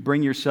to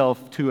bring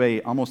yourself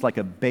to almost like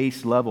a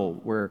base level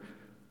where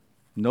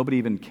Nobody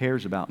even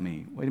cares about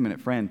me. Wait a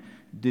minute, friend.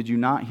 Did you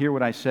not hear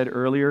what I said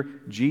earlier?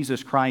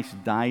 Jesus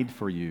Christ died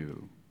for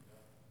you.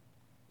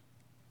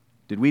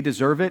 Did we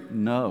deserve it?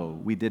 No,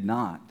 we did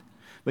not.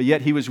 But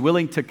yet he was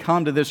willing to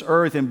come to this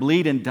earth and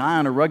bleed and die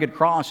on a rugged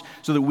cross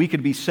so that we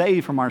could be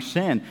saved from our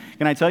sin.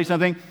 Can I tell you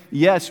something?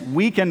 Yes,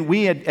 we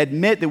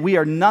admit that we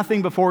are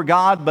nothing before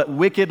God but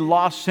wicked,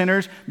 lost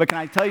sinners. But can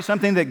I tell you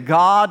something? That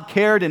God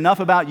cared enough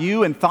about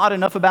you and thought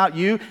enough about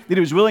you that he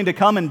was willing to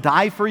come and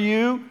die for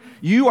you?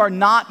 You are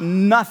not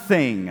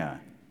nothing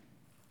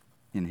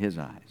in his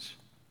eyes.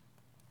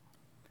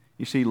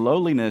 You see,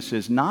 lowliness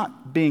is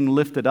not being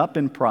lifted up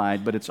in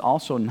pride, but it's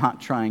also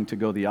not trying to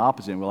go the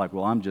opposite. We're like,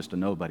 well, I'm just a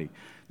nobody.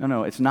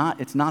 No, it's not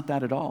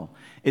that at all.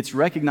 It's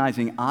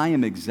recognizing I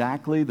am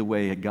exactly the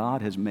way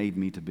God has made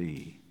me to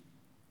be.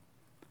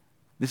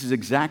 This is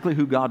exactly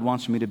who God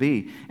wants me to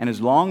be. And as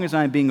long as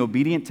I'm being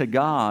obedient to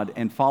God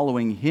and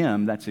following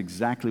him, that's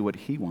exactly what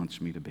he wants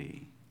me to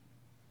be.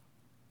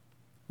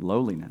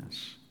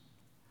 Lowliness,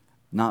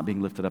 not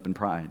being lifted up in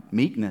pride.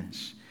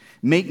 Meekness.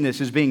 Meekness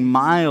is being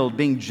mild,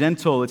 being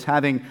gentle. It's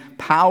having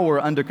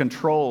power under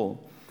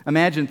control.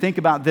 Imagine, think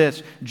about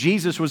this.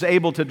 Jesus was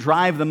able to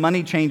drive the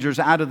money changers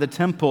out of the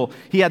temple.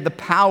 He had the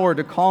power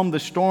to calm the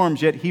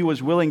storms, yet he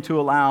was willing to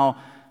allow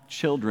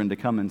children to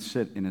come and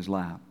sit in his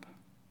lap.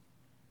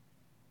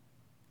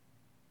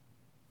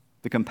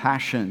 The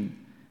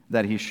compassion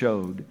that he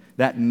showed,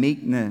 that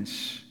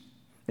meekness.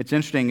 It's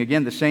interesting,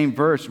 again, the same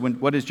verse.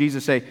 What does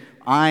Jesus say?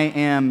 I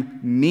am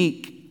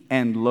meek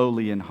and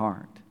lowly in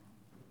heart.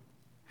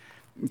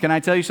 Can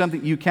I tell you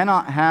something? You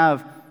cannot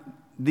have,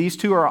 these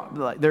two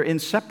they're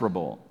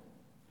inseparable.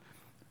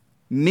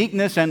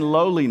 Meekness and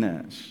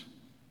lowliness.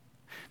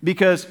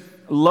 Because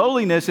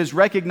lowliness is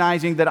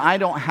recognizing that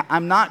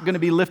I'm not going to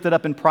be lifted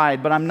up in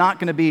pride, but I'm not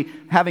going to be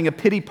having a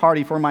pity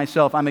party for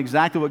myself. I'm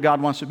exactly what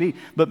God wants to be.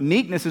 But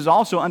meekness is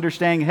also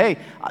understanding, hey,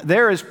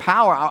 there is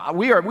power.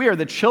 We are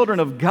the children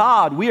of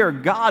God. We are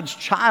God's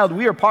child.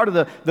 We are part of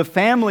the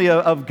family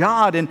of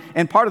God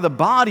and part of the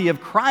body of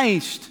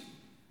Christ.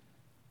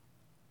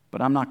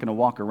 But I'm not going to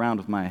walk around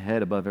with my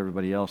head above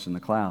everybody else in the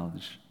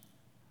clouds.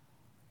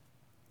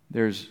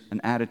 There's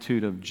an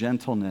attitude of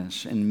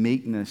gentleness and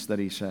meekness that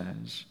he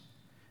says.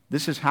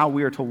 This is how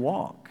we are to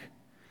walk,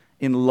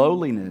 in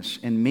lowliness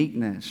and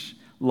meekness,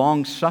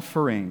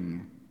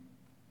 long-suffering.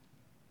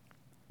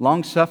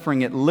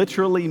 Long-suffering, it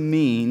literally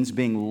means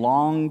being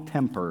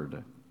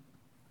long-tempered.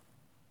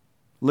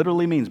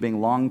 Literally means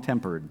being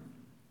long-tempered.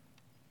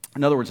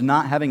 In other words,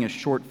 not having a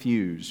short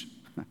fuse.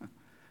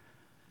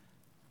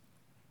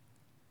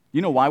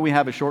 You know why we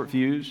have a short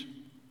fuse?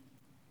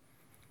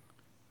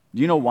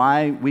 Do you know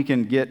why we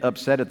can get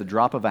upset at the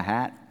drop of a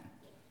hat?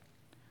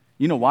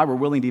 You know why we're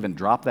willing to even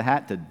drop the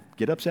hat to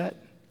get upset?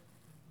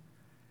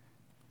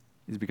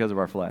 It's because of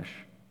our flesh.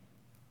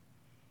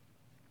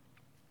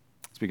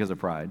 It's because of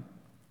pride.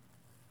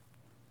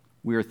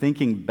 We are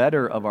thinking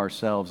better of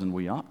ourselves than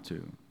we ought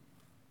to.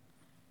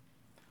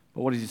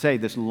 But what does he say?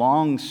 This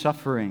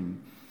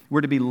long-suffering.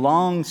 We're to be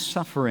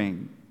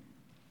long-suffering,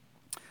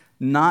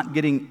 not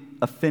getting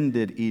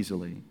offended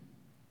easily.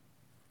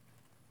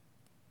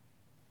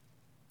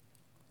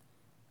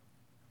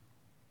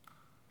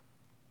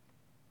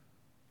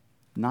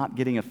 Not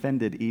getting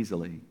offended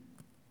easily.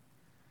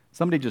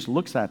 Somebody just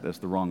looks at us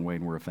the wrong way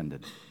and we're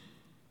offended.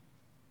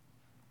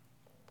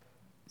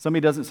 Somebody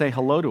doesn't say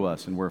hello to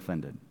us and we're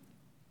offended.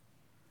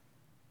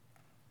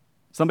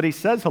 Somebody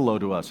says hello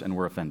to us and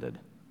we're offended.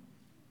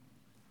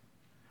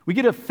 We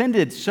get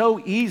offended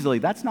so easily.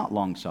 That's not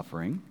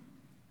long-suffering.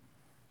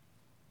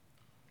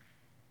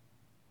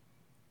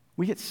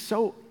 We get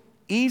so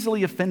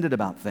easily offended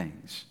about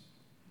things.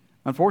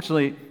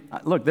 Unfortunately,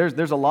 look,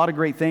 there's a lot of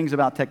great things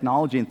about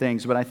technology and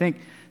things, but I think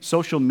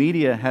social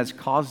media has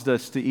caused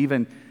us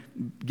to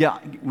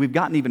we've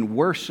gotten even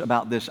worse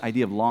about this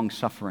idea of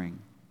long-suffering.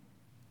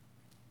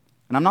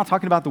 And I'm not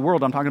talking about the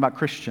world, I'm talking about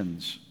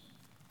Christians.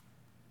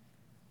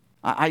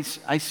 I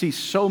see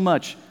so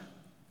much,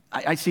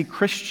 I see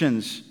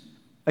Christians.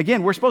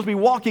 Again, we're supposed to be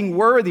walking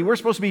worthy. We're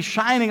supposed to be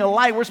shining a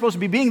light. We're supposed to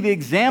be being the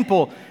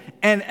example.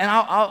 And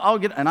I'll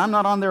get, and I'm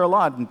not on there a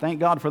lot, and thank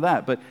God for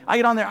that. But I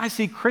get on there, I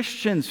see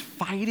Christians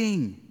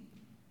fighting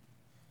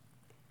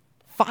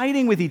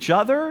with each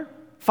other,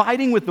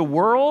 fighting with the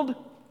world.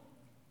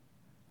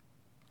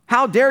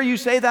 How dare you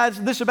say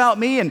this about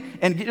me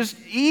and just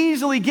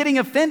easily getting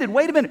offended.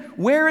 Wait a minute.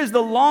 Where is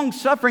the long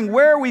suffering?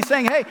 Where are we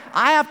saying, hey,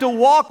 I have to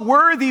walk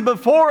worthy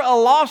before a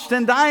lost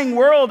and dying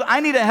world. I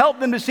need to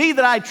help them to see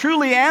that I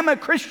truly am a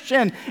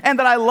Christian and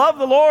that I love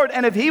the Lord.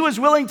 And if he was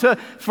willing to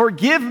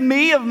forgive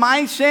me of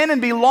my sin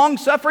and be long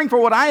suffering for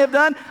what I have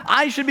done,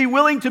 I should be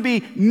willing to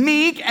be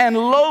meek and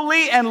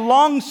lowly and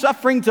long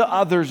suffering to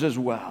others as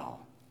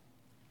well.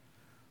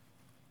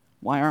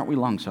 Why aren't we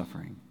long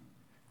suffering?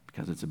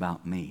 Because it's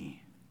about me.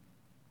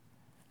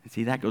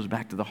 See, that goes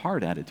back to the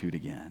heart attitude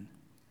again.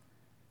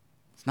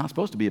 It's not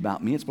supposed to be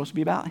about me, it's supposed to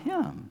be about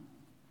him.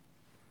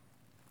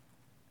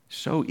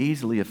 So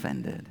easily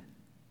offended.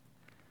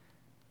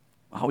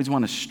 I always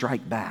want to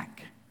strike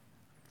back.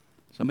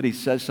 Somebody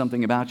says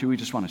something about you, we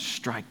just want to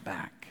strike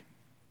back.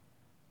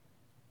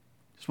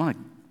 Just want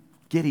to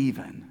get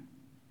even.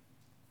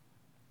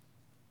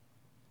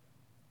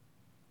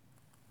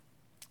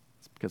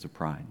 It's because of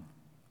pride.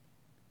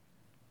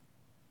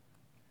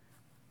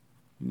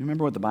 You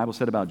remember what the Bible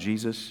said about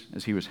Jesus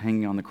as he was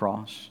hanging on the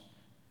cross?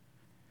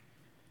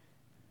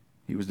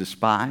 He was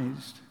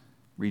despised,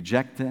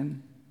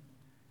 rejected,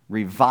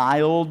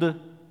 reviled.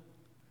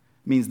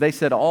 Means they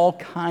said all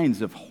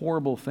kinds of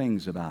horrible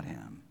things about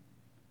him.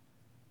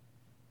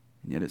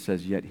 And yet it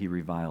says, yet he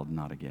reviled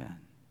not again.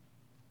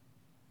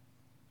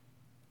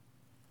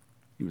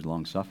 He was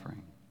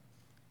long-suffering.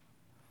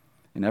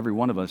 And every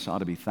one of us ought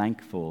to be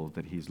thankful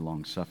that he's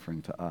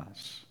long-suffering to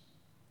us.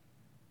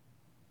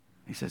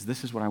 He says,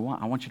 this is what I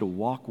want. I want you to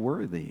walk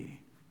worthy.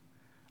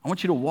 I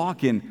want you to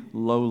walk in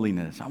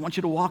lowliness. I want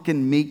you to walk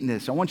in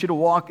meekness. I want you to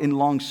walk in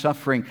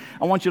long-suffering.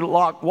 I want you to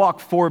walk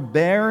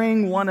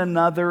forbearing one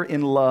another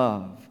in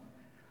love.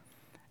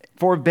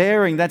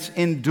 Forbearing, that's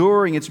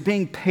enduring. It's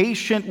being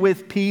patient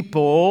with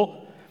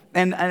people.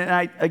 And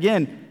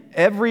again,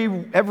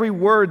 every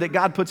word that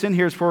God puts in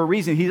here is for a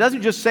reason. He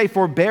doesn't just say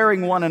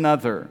forbearing one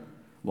another.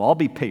 Well, I'll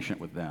be patient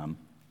with them.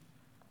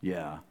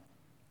 Yeah.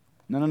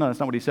 No, that's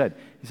not what he said.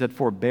 He said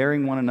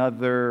forbearing one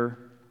another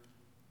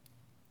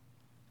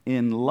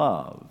in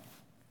love.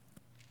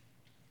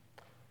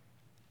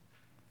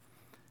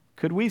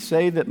 Could we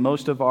say that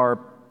most of our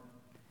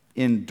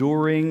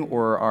enduring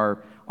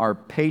or our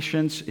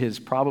patience is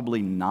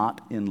probably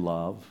not in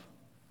love?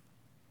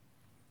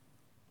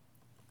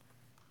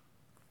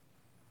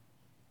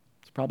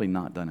 It's probably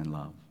not done in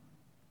love.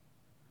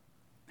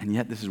 And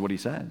yet this is what he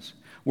says.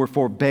 We're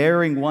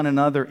forbearing one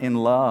another in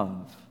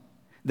love.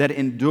 That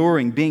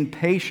enduring, being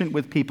patient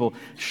with people,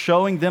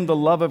 showing them the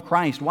love of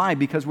Christ. Why?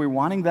 Because we're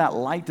wanting that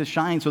light to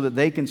shine so that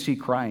they can see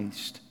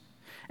Christ.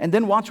 And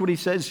then watch what he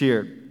says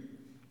here.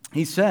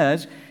 He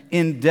says,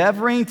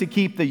 endeavoring to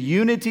keep the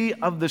unity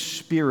of the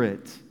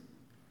Spirit.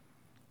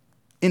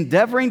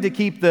 Endeavoring to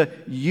keep the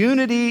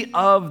unity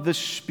of the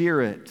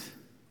Spirit.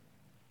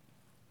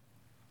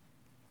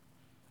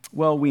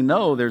 Well, we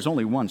know there's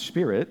only one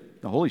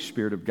Spirit, the Holy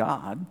Spirit of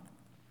God.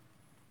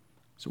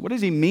 So what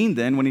does he mean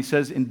then when he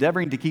says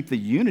endeavoring to keep the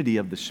unity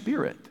of the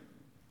Spirit?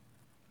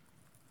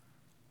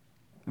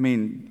 I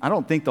mean, I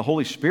don't think the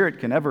Holy Spirit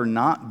can ever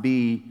not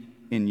be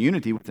in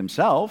unity with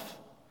himself.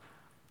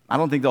 I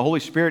don't think the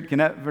Holy Spirit can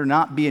ever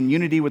not be in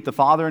unity with the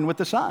Father and with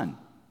the Son.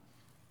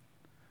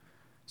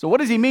 So what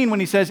does he mean when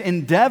he says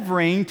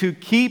endeavoring to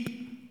keep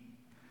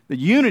the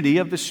unity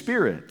of the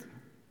Spirit?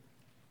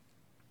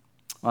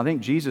 Well, I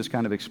think Jesus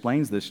kind of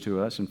explains this to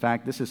us. In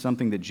fact, this is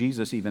something that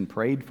Jesus even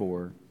prayed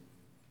for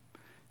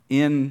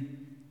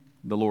in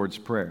the Lord's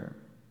Prayer.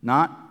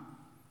 Not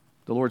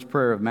the Lord's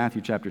Prayer of Matthew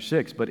chapter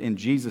 6, but in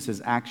Jesus'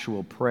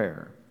 actual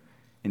prayer.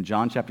 In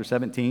John chapter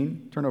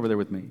 17, turn over there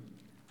with me.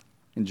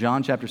 In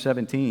John chapter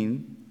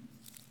 17,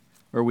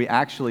 where we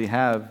actually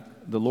have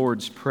the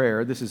Lord's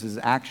Prayer, this is his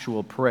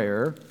actual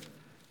prayer.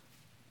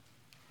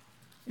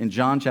 In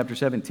John chapter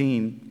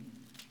 17,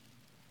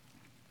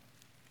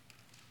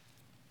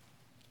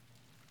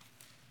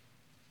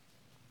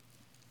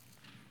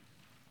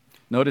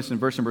 notice in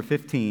verse number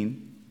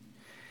 15,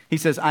 he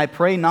says, I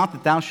pray not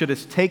that thou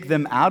shouldest take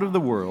them out of the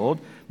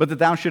world, but that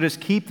thou shouldest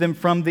keep them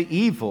from the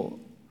evil.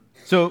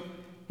 So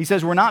he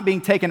says we're not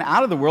being taken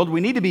out of the world.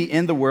 We need to be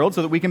in the world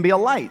so that we can be a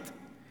light.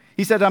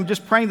 He said, I'm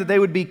just praying that they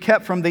would be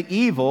kept from the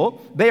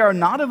evil. They are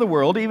not of the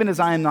world, even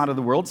as I am not of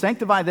the world.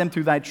 Sanctify them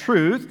through thy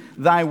truth.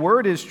 Thy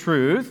word is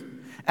truth.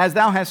 As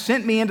thou hast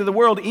sent me into the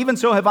world, even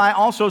so have I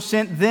also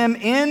sent them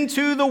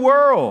into the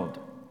world.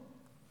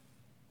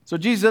 So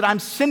Jesus said, I'm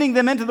sending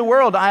them into the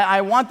world. I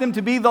want them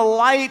to be the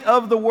light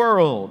of the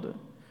world.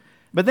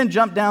 But then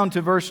jump down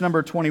to verse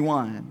number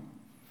 21.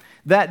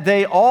 That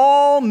they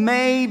all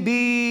may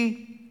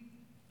be,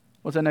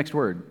 what's that next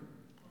word?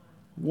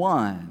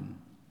 One.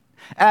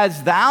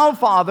 As thou,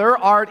 Father,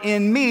 art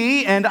in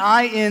me and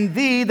I in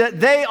thee, that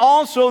they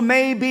also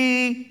may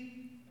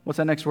be, what's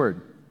that next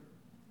word?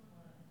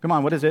 Come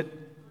on, what is it?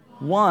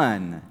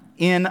 One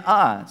in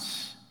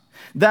us.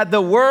 That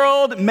the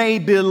world may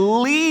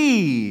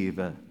believe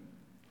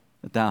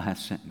that thou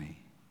hast sent me.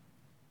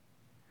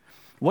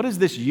 What is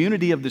this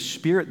unity of the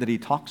Spirit that he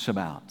talks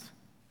about?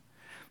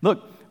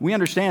 Look, we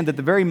understand that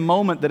the very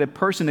moment that a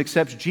person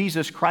accepts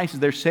Jesus Christ as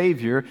their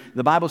Savior,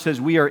 the Bible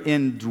says we are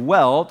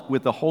indwelt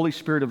with the Holy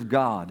Spirit of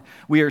God.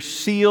 We are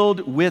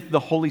sealed with the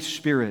Holy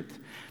Spirit.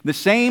 The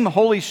same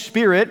Holy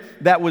Spirit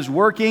that was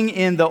working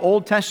in the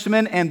Old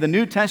Testament and the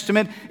New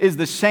Testament is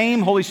the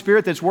same Holy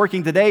Spirit that's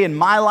working today in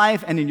my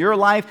life and in your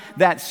life.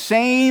 That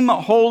same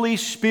Holy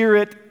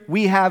Spirit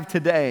we have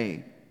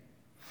today.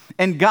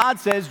 And God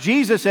says,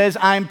 Jesus says,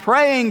 I'm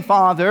praying,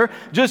 Father,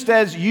 just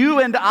as you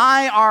and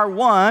I are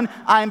one,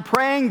 I'm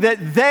praying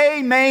that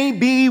they may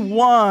be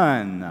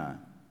one.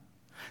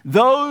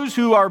 Those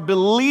who are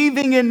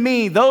believing in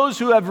me, those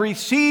who have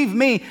received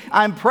me,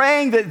 I'm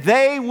praying that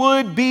they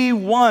would be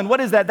one.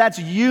 What is that? That's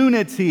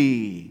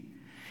unity.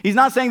 He's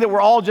not saying that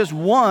we're all just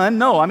one.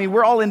 No, I mean,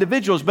 we're all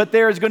individuals, but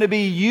there is going to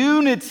be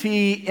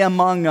unity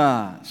among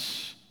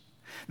us.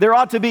 There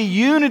ought to be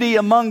unity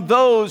among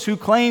those who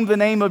claim the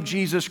name of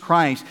Jesus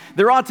Christ.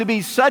 There ought to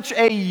be such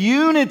a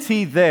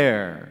unity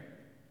there.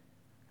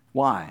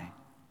 Why?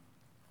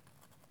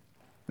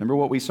 Remember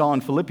what we saw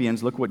in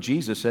Philippians. Look what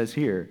Jesus says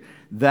here.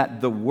 That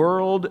the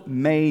world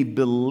may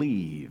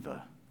believe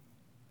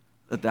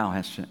that thou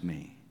hast sent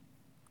me.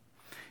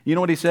 You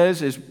know what he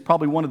says is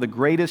probably one of the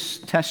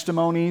greatest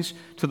testimonies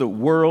to the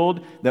world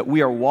that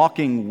we are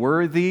walking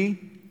worthy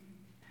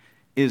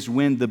is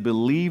when the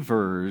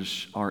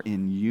believers are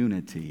in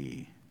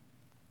unity.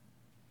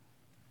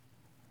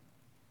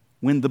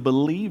 When the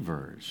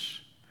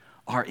believers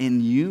are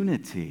in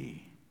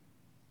unity.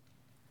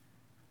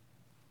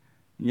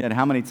 Yet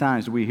how many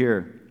times do we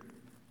hear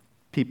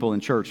people in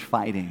church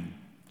fighting,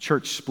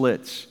 church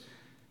splits,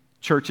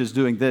 churches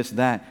doing this,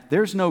 that?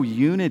 There's no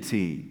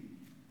unity.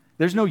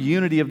 There's no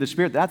unity of the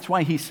Spirit. That's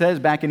why he says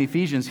back in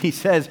Ephesians, he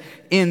says,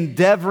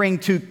 endeavoring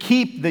to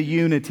keep the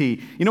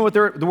unity. You know what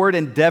the word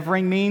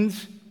endeavoring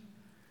means? It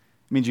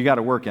means you got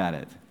to work at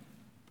it.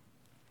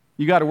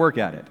 You got to work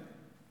at it.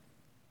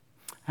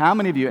 How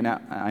many of you, now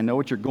I know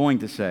what you're going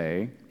to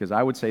say, because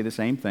I would say the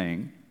same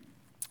thing,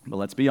 but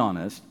let's be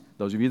honest.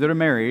 Those of you that are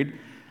married,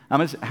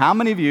 how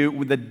many of you,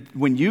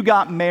 when you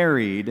got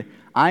married,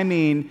 I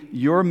mean,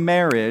 your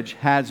marriage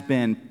has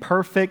been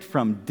perfect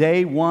from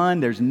day one.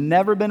 There's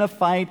never been a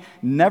fight,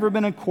 never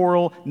been a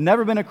quarrel,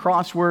 never been a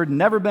crossword,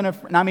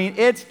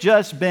 it's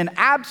just been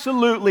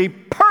absolutely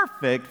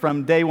perfect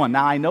from day one.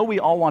 Now, I know we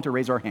all want to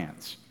raise our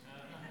hands,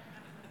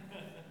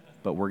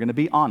 but we're going to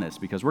be honest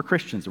because we're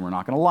Christians and we're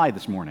not going to lie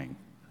this morning.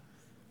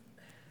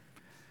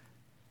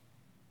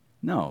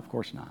 No, of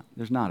course not.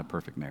 There's not a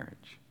perfect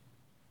marriage.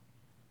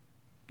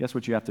 Guess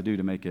what you have to do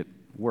to make it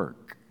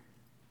work?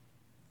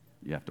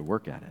 You have to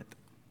work at it.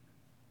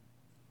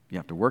 You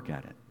have to work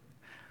at it.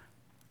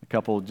 A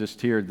couple just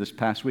here this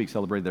past week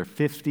celebrated their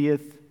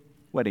 50th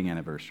wedding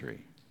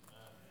anniversary.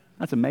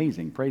 That's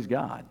amazing. Praise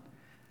God.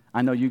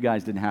 I know you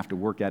guys didn't have to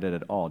work at it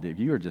at all, did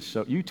you?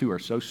 You two are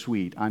so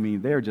sweet. I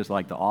mean, they're just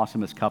like the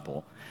awesomest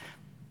couple.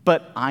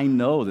 But I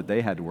know that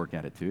they had to work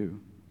at it too.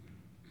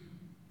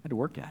 Had to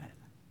work at it.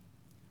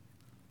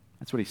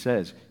 That's what he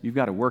says. You've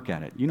got to work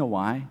at it. You know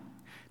why?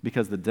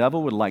 Because the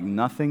devil would like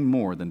nothing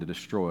more than to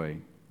destroy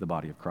the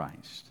body of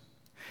Christ.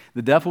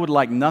 The devil would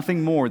like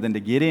nothing more than to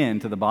get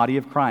into the body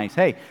of Christ.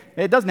 Hey,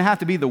 it doesn't have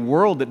to be the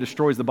world that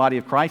destroys the body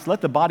of Christ.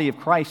 Let the body of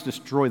Christ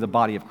destroy the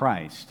body of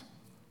Christ.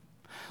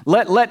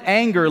 Let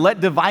anger, let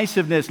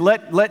divisiveness,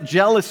 let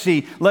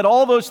jealousy, let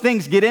all those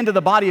things get into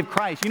the body of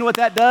Christ. You know what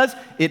that does?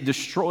 It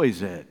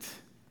destroys it.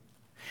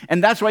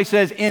 And that's why he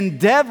says,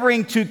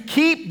 endeavoring to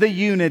keep the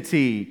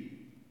unity.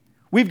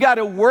 We've got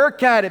to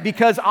work at it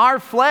because our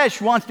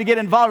flesh wants to get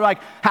involved. We're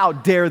like, how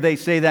dare they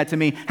say that to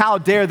me? How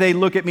dare they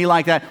look at me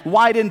like that?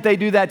 Why didn't they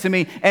do that to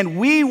me? And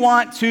we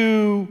want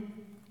to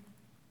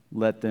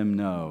let them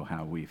know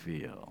how we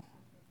feel.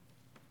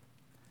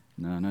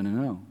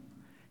 No.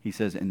 He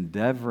says,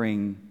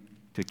 endeavoring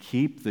to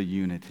keep the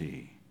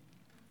unity.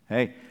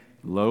 Hey,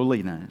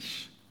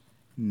 lowliness,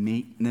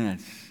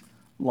 meekness,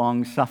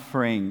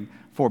 long-suffering,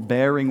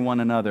 forbearing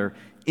one another,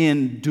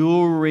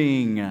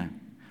 enduring.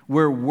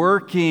 We're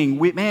working.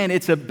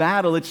 It's a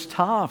battle. It's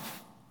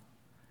tough.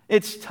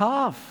 It's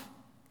tough.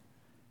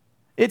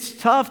 It's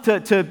tough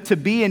to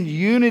be in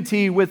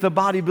unity with the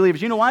body of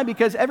believers. You know why?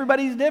 Because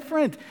everybody's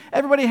different.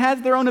 Everybody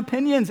has their own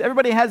opinions.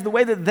 Everybody has the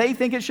way that they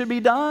think it should be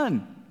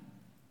done.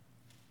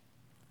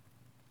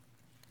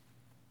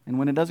 And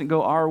when it doesn't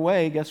go our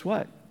way, guess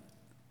what?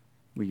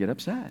 We get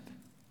upset.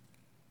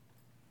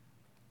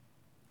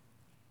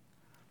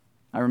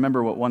 I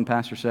remember what one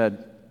pastor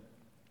said.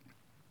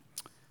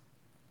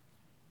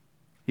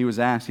 He was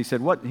asked, he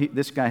said,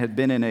 this guy had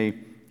been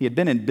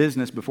in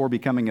business before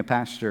becoming a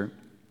pastor.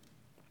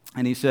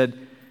 And he said,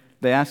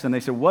 they asked him, they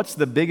said, what's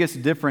the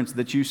biggest difference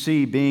that you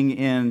see being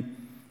in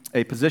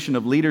a position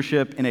of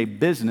leadership in a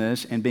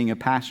business and being a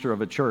pastor of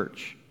a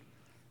church?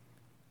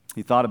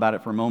 He thought about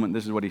it for a moment.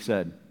 This is what he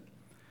said.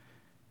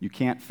 You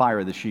can't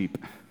fire the sheep.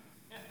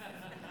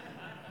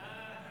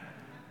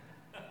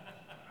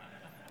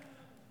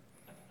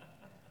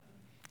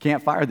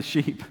 Can't fire the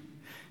sheep.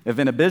 If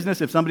in a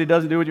business, if somebody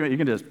doesn't do what you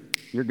can just,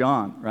 you're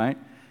gone, right?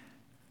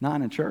 Not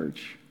in a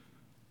church.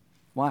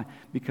 Why?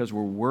 Because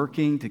we're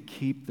working to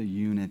keep the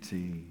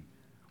unity.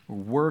 We're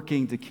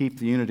working to keep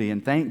the unity.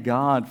 And thank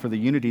God for the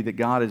unity that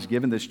God has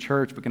given this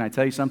church. But can I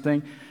tell you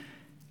something?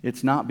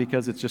 It's not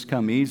because it's just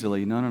come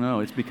easily. No.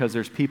 It's because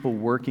there's people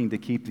working to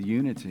keep the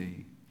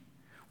unity.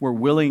 We're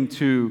willing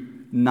to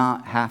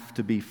not have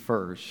to be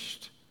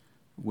first.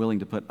 Willing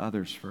to put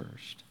others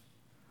first.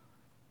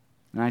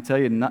 And I tell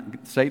you,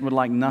 Satan would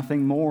like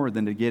nothing more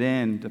than to get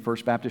into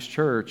First Baptist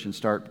Church and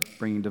start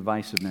bringing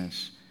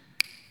divisiveness,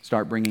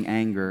 start bringing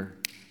anger,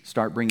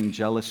 start bringing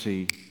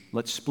jealousy.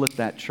 Let's split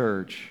that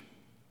church.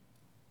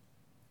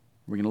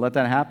 Are we going to let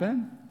that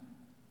happen?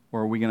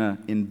 Or are we going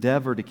to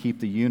endeavor to keep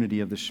the unity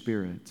of the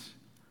Spirit?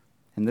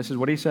 And this is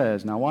what he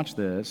says. Now watch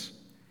this.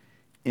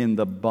 In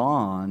the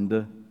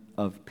bond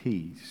of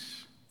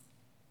peace.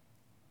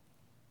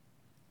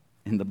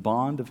 In the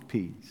bond of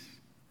peace.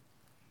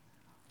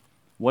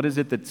 What is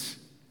it that's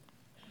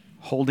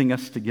holding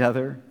us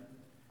together?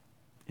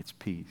 It's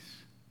peace.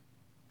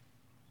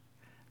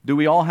 Do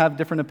we all have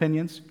different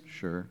opinions?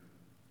 Sure.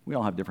 We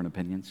all have different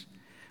opinions.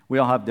 We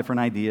all have different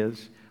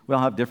ideas. We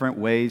all have different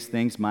ways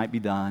things might be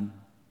done.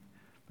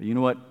 But you know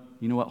what?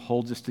 You know what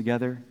holds us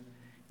together?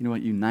 You know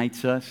what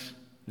unites us?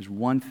 There's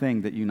one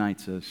thing that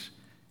unites us.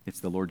 It's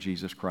the Lord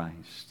Jesus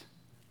Christ.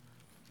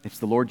 It's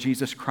the Lord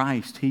Jesus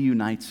Christ. He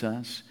unites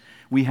us.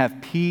 We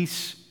have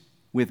peace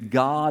with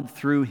God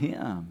through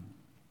Him.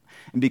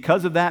 And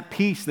because of that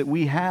peace that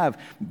we have,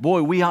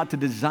 boy, we ought to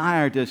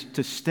desire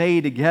to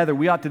stay together.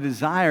 We ought to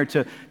desire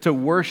to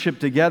worship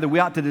together. We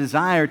ought to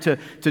desire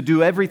to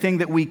do everything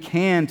that we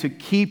can to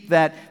keep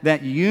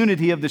that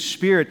unity of the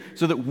Spirit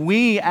so that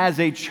we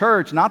as a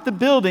church, not the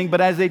building, but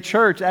as a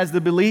church, as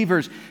the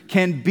believers,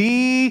 can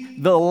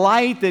be the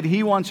light that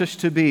He wants us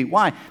to be.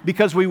 Why?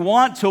 Because we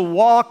want to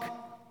walk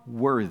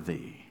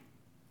worthy.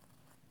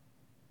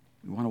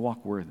 We want to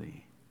walk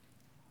worthy.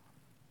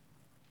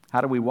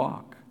 How do we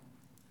walk?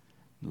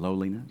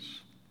 Lowliness,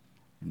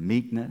 and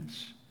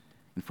meekness,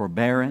 and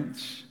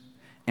forbearance,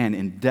 and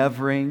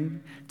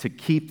endeavoring to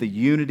keep the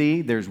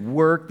unity. There's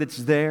work that's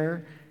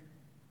there,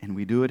 and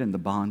we do it in the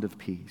bond of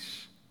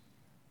peace.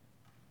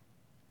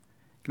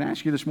 Can I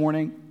ask you this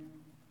morning,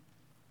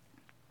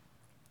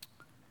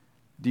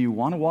 do you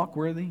want to walk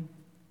worthy?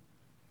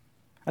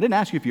 I didn't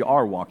ask you if you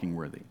are walking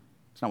worthy.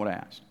 That's not what I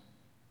asked.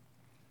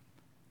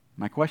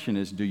 My question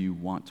is, do you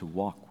want to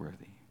walk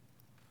worthy?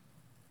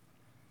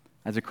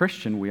 As a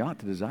Christian, we ought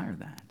to desire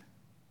that.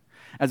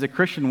 As a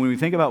Christian, when we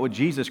think about what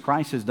Jesus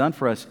Christ has done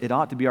for us, it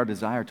ought to be our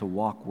desire to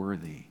walk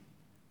worthy.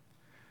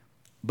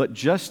 But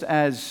just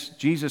as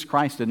Jesus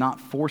Christ did not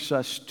force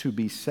us to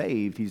be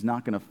saved, He's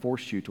not going to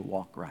force you to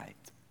walk right.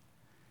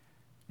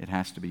 It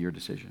has to be your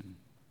decision.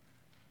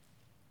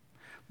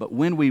 But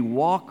when we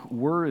walk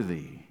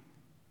worthy,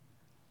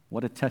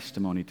 what a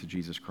testimony to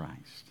Jesus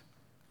Christ.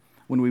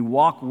 When we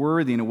walk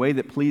worthy in a way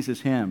that pleases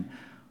Him,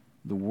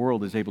 the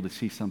world is able to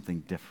see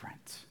something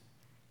different.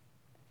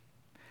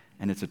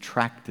 And it's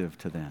attractive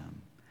to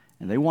them.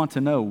 And they want to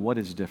know what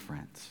is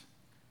different.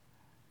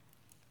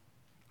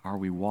 Are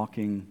we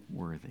walking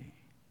worthy?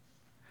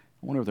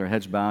 I wonder if their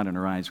heads bowed and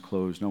our eyes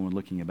closed, no one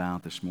looking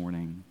about this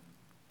morning.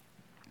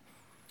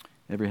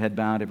 Every head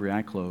bowed, every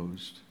eye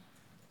closed.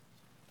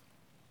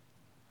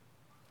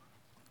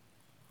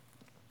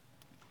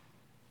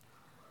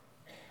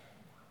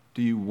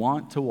 Do you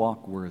want to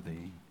walk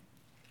worthy?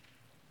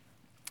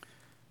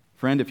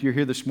 Friend, if you're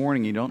here this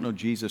morning and you don't know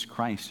Jesus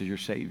Christ as your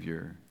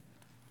Savior,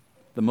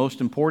 the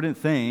most important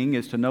thing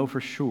is to know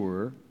for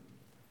sure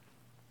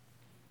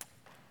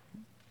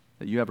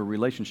that you have a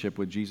relationship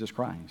with Jesus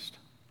Christ.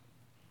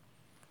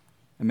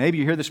 And maybe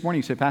you're here this morning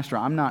and you say, Pastor,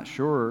 I'm not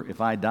sure if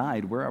I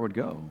died where I would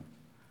go.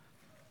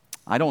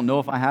 I don't know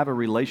if I have a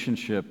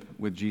relationship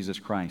with Jesus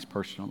Christ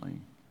personally.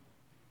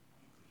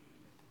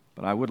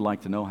 But I would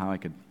like to know how I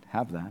could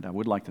have that. I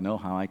would like to know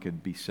how I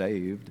could be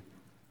saved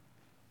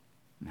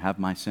and have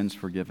my sins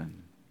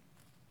forgiven.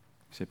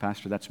 You say,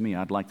 Pastor, that's me.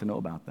 I'd like to know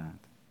about that.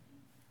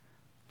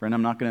 Friend,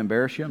 I'm not going to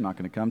embarrass you. I'm not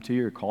going to come to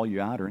you or call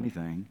you out or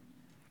anything.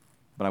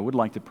 But I would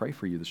like to pray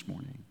for you this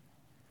morning.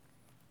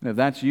 And if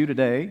that's you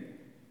today,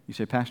 you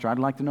say, Pastor, I'd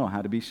like to know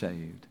how to be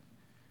saved.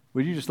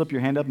 Would you just slip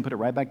your hand up and put it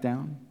right back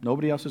down?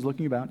 Nobody else is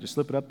looking about. Just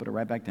slip it up, put it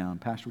right back down.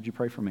 Pastor, would you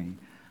pray for me?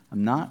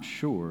 I'm not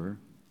sure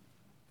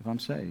if I'm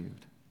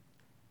saved.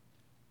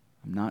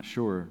 I'm not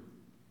sure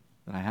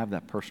that I have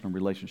that personal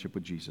relationship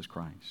with Jesus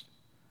Christ.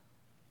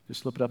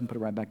 Just slip it up and put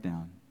it right back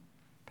down.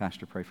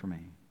 Pastor, pray for me.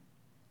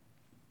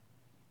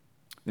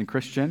 Then,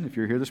 Christian, if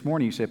you're here this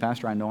morning, you say,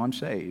 Pastor, I know I'm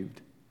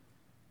saved.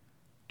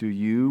 Do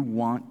you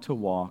want to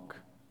walk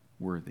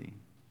worthy?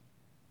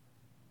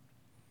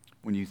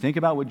 When you think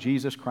about what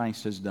Jesus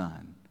Christ has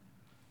done,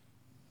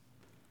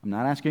 I'm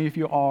not asking if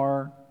you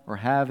are or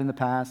have in the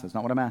past. That's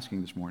not what I'm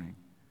asking this morning.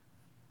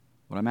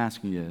 What I'm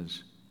asking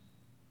is,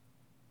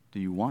 do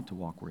you want to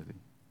walk worthy?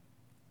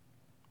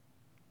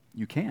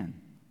 You can.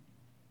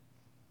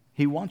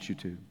 He wants you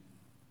to.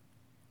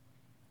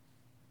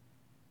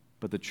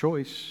 But the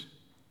choice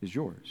is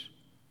yours.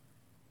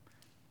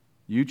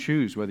 You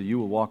choose whether you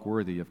will walk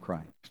worthy of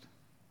Christ.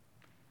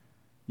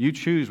 You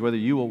choose whether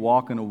you will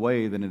walk in a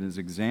way that is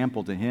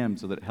example to Him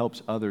so that it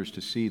helps others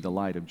to see the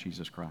light of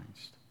Jesus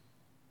Christ.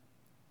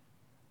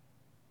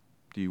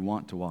 Do you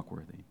want to walk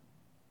worthy?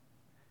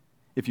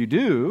 If you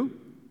do,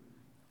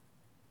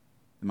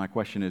 then my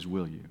question is,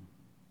 will you?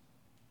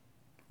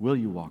 Will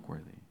you walk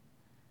worthy?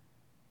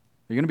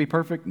 Are you going to be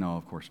perfect? No,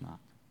 of course not.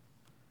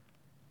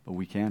 But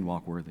we can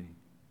walk worthy.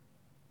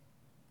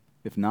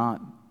 If not,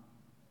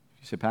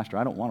 if you say, Pastor,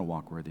 I don't want to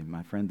walk worthy,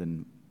 my friend,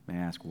 then may I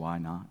ask, why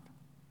not?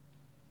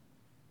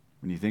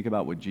 When you think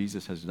about what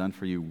Jesus has done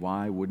for you,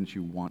 why wouldn't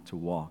you want to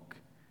walk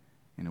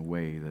in a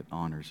way that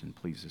honors and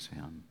pleases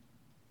Him?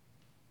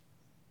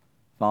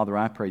 Father,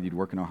 I pray You'd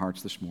work in our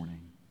hearts this morning.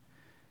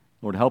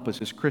 Lord, help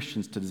us as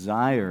Christians to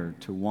desire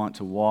to want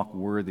to walk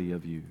worthy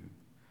of You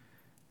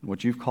and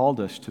what You've called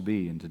us to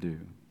be and to do.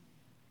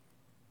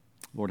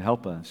 Lord,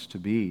 help us to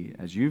be,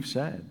 as You've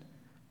said,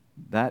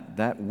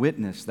 that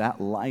witness,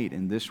 that light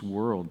in this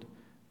world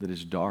that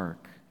is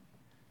dark,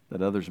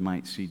 that others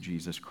might see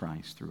Jesus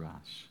Christ through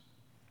us.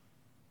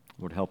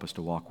 Lord, help us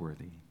to walk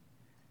worthy.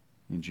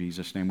 In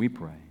Jesus' name we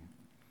pray.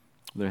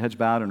 With our heads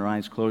bowed and our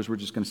eyes closed, we're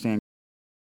just going to stand.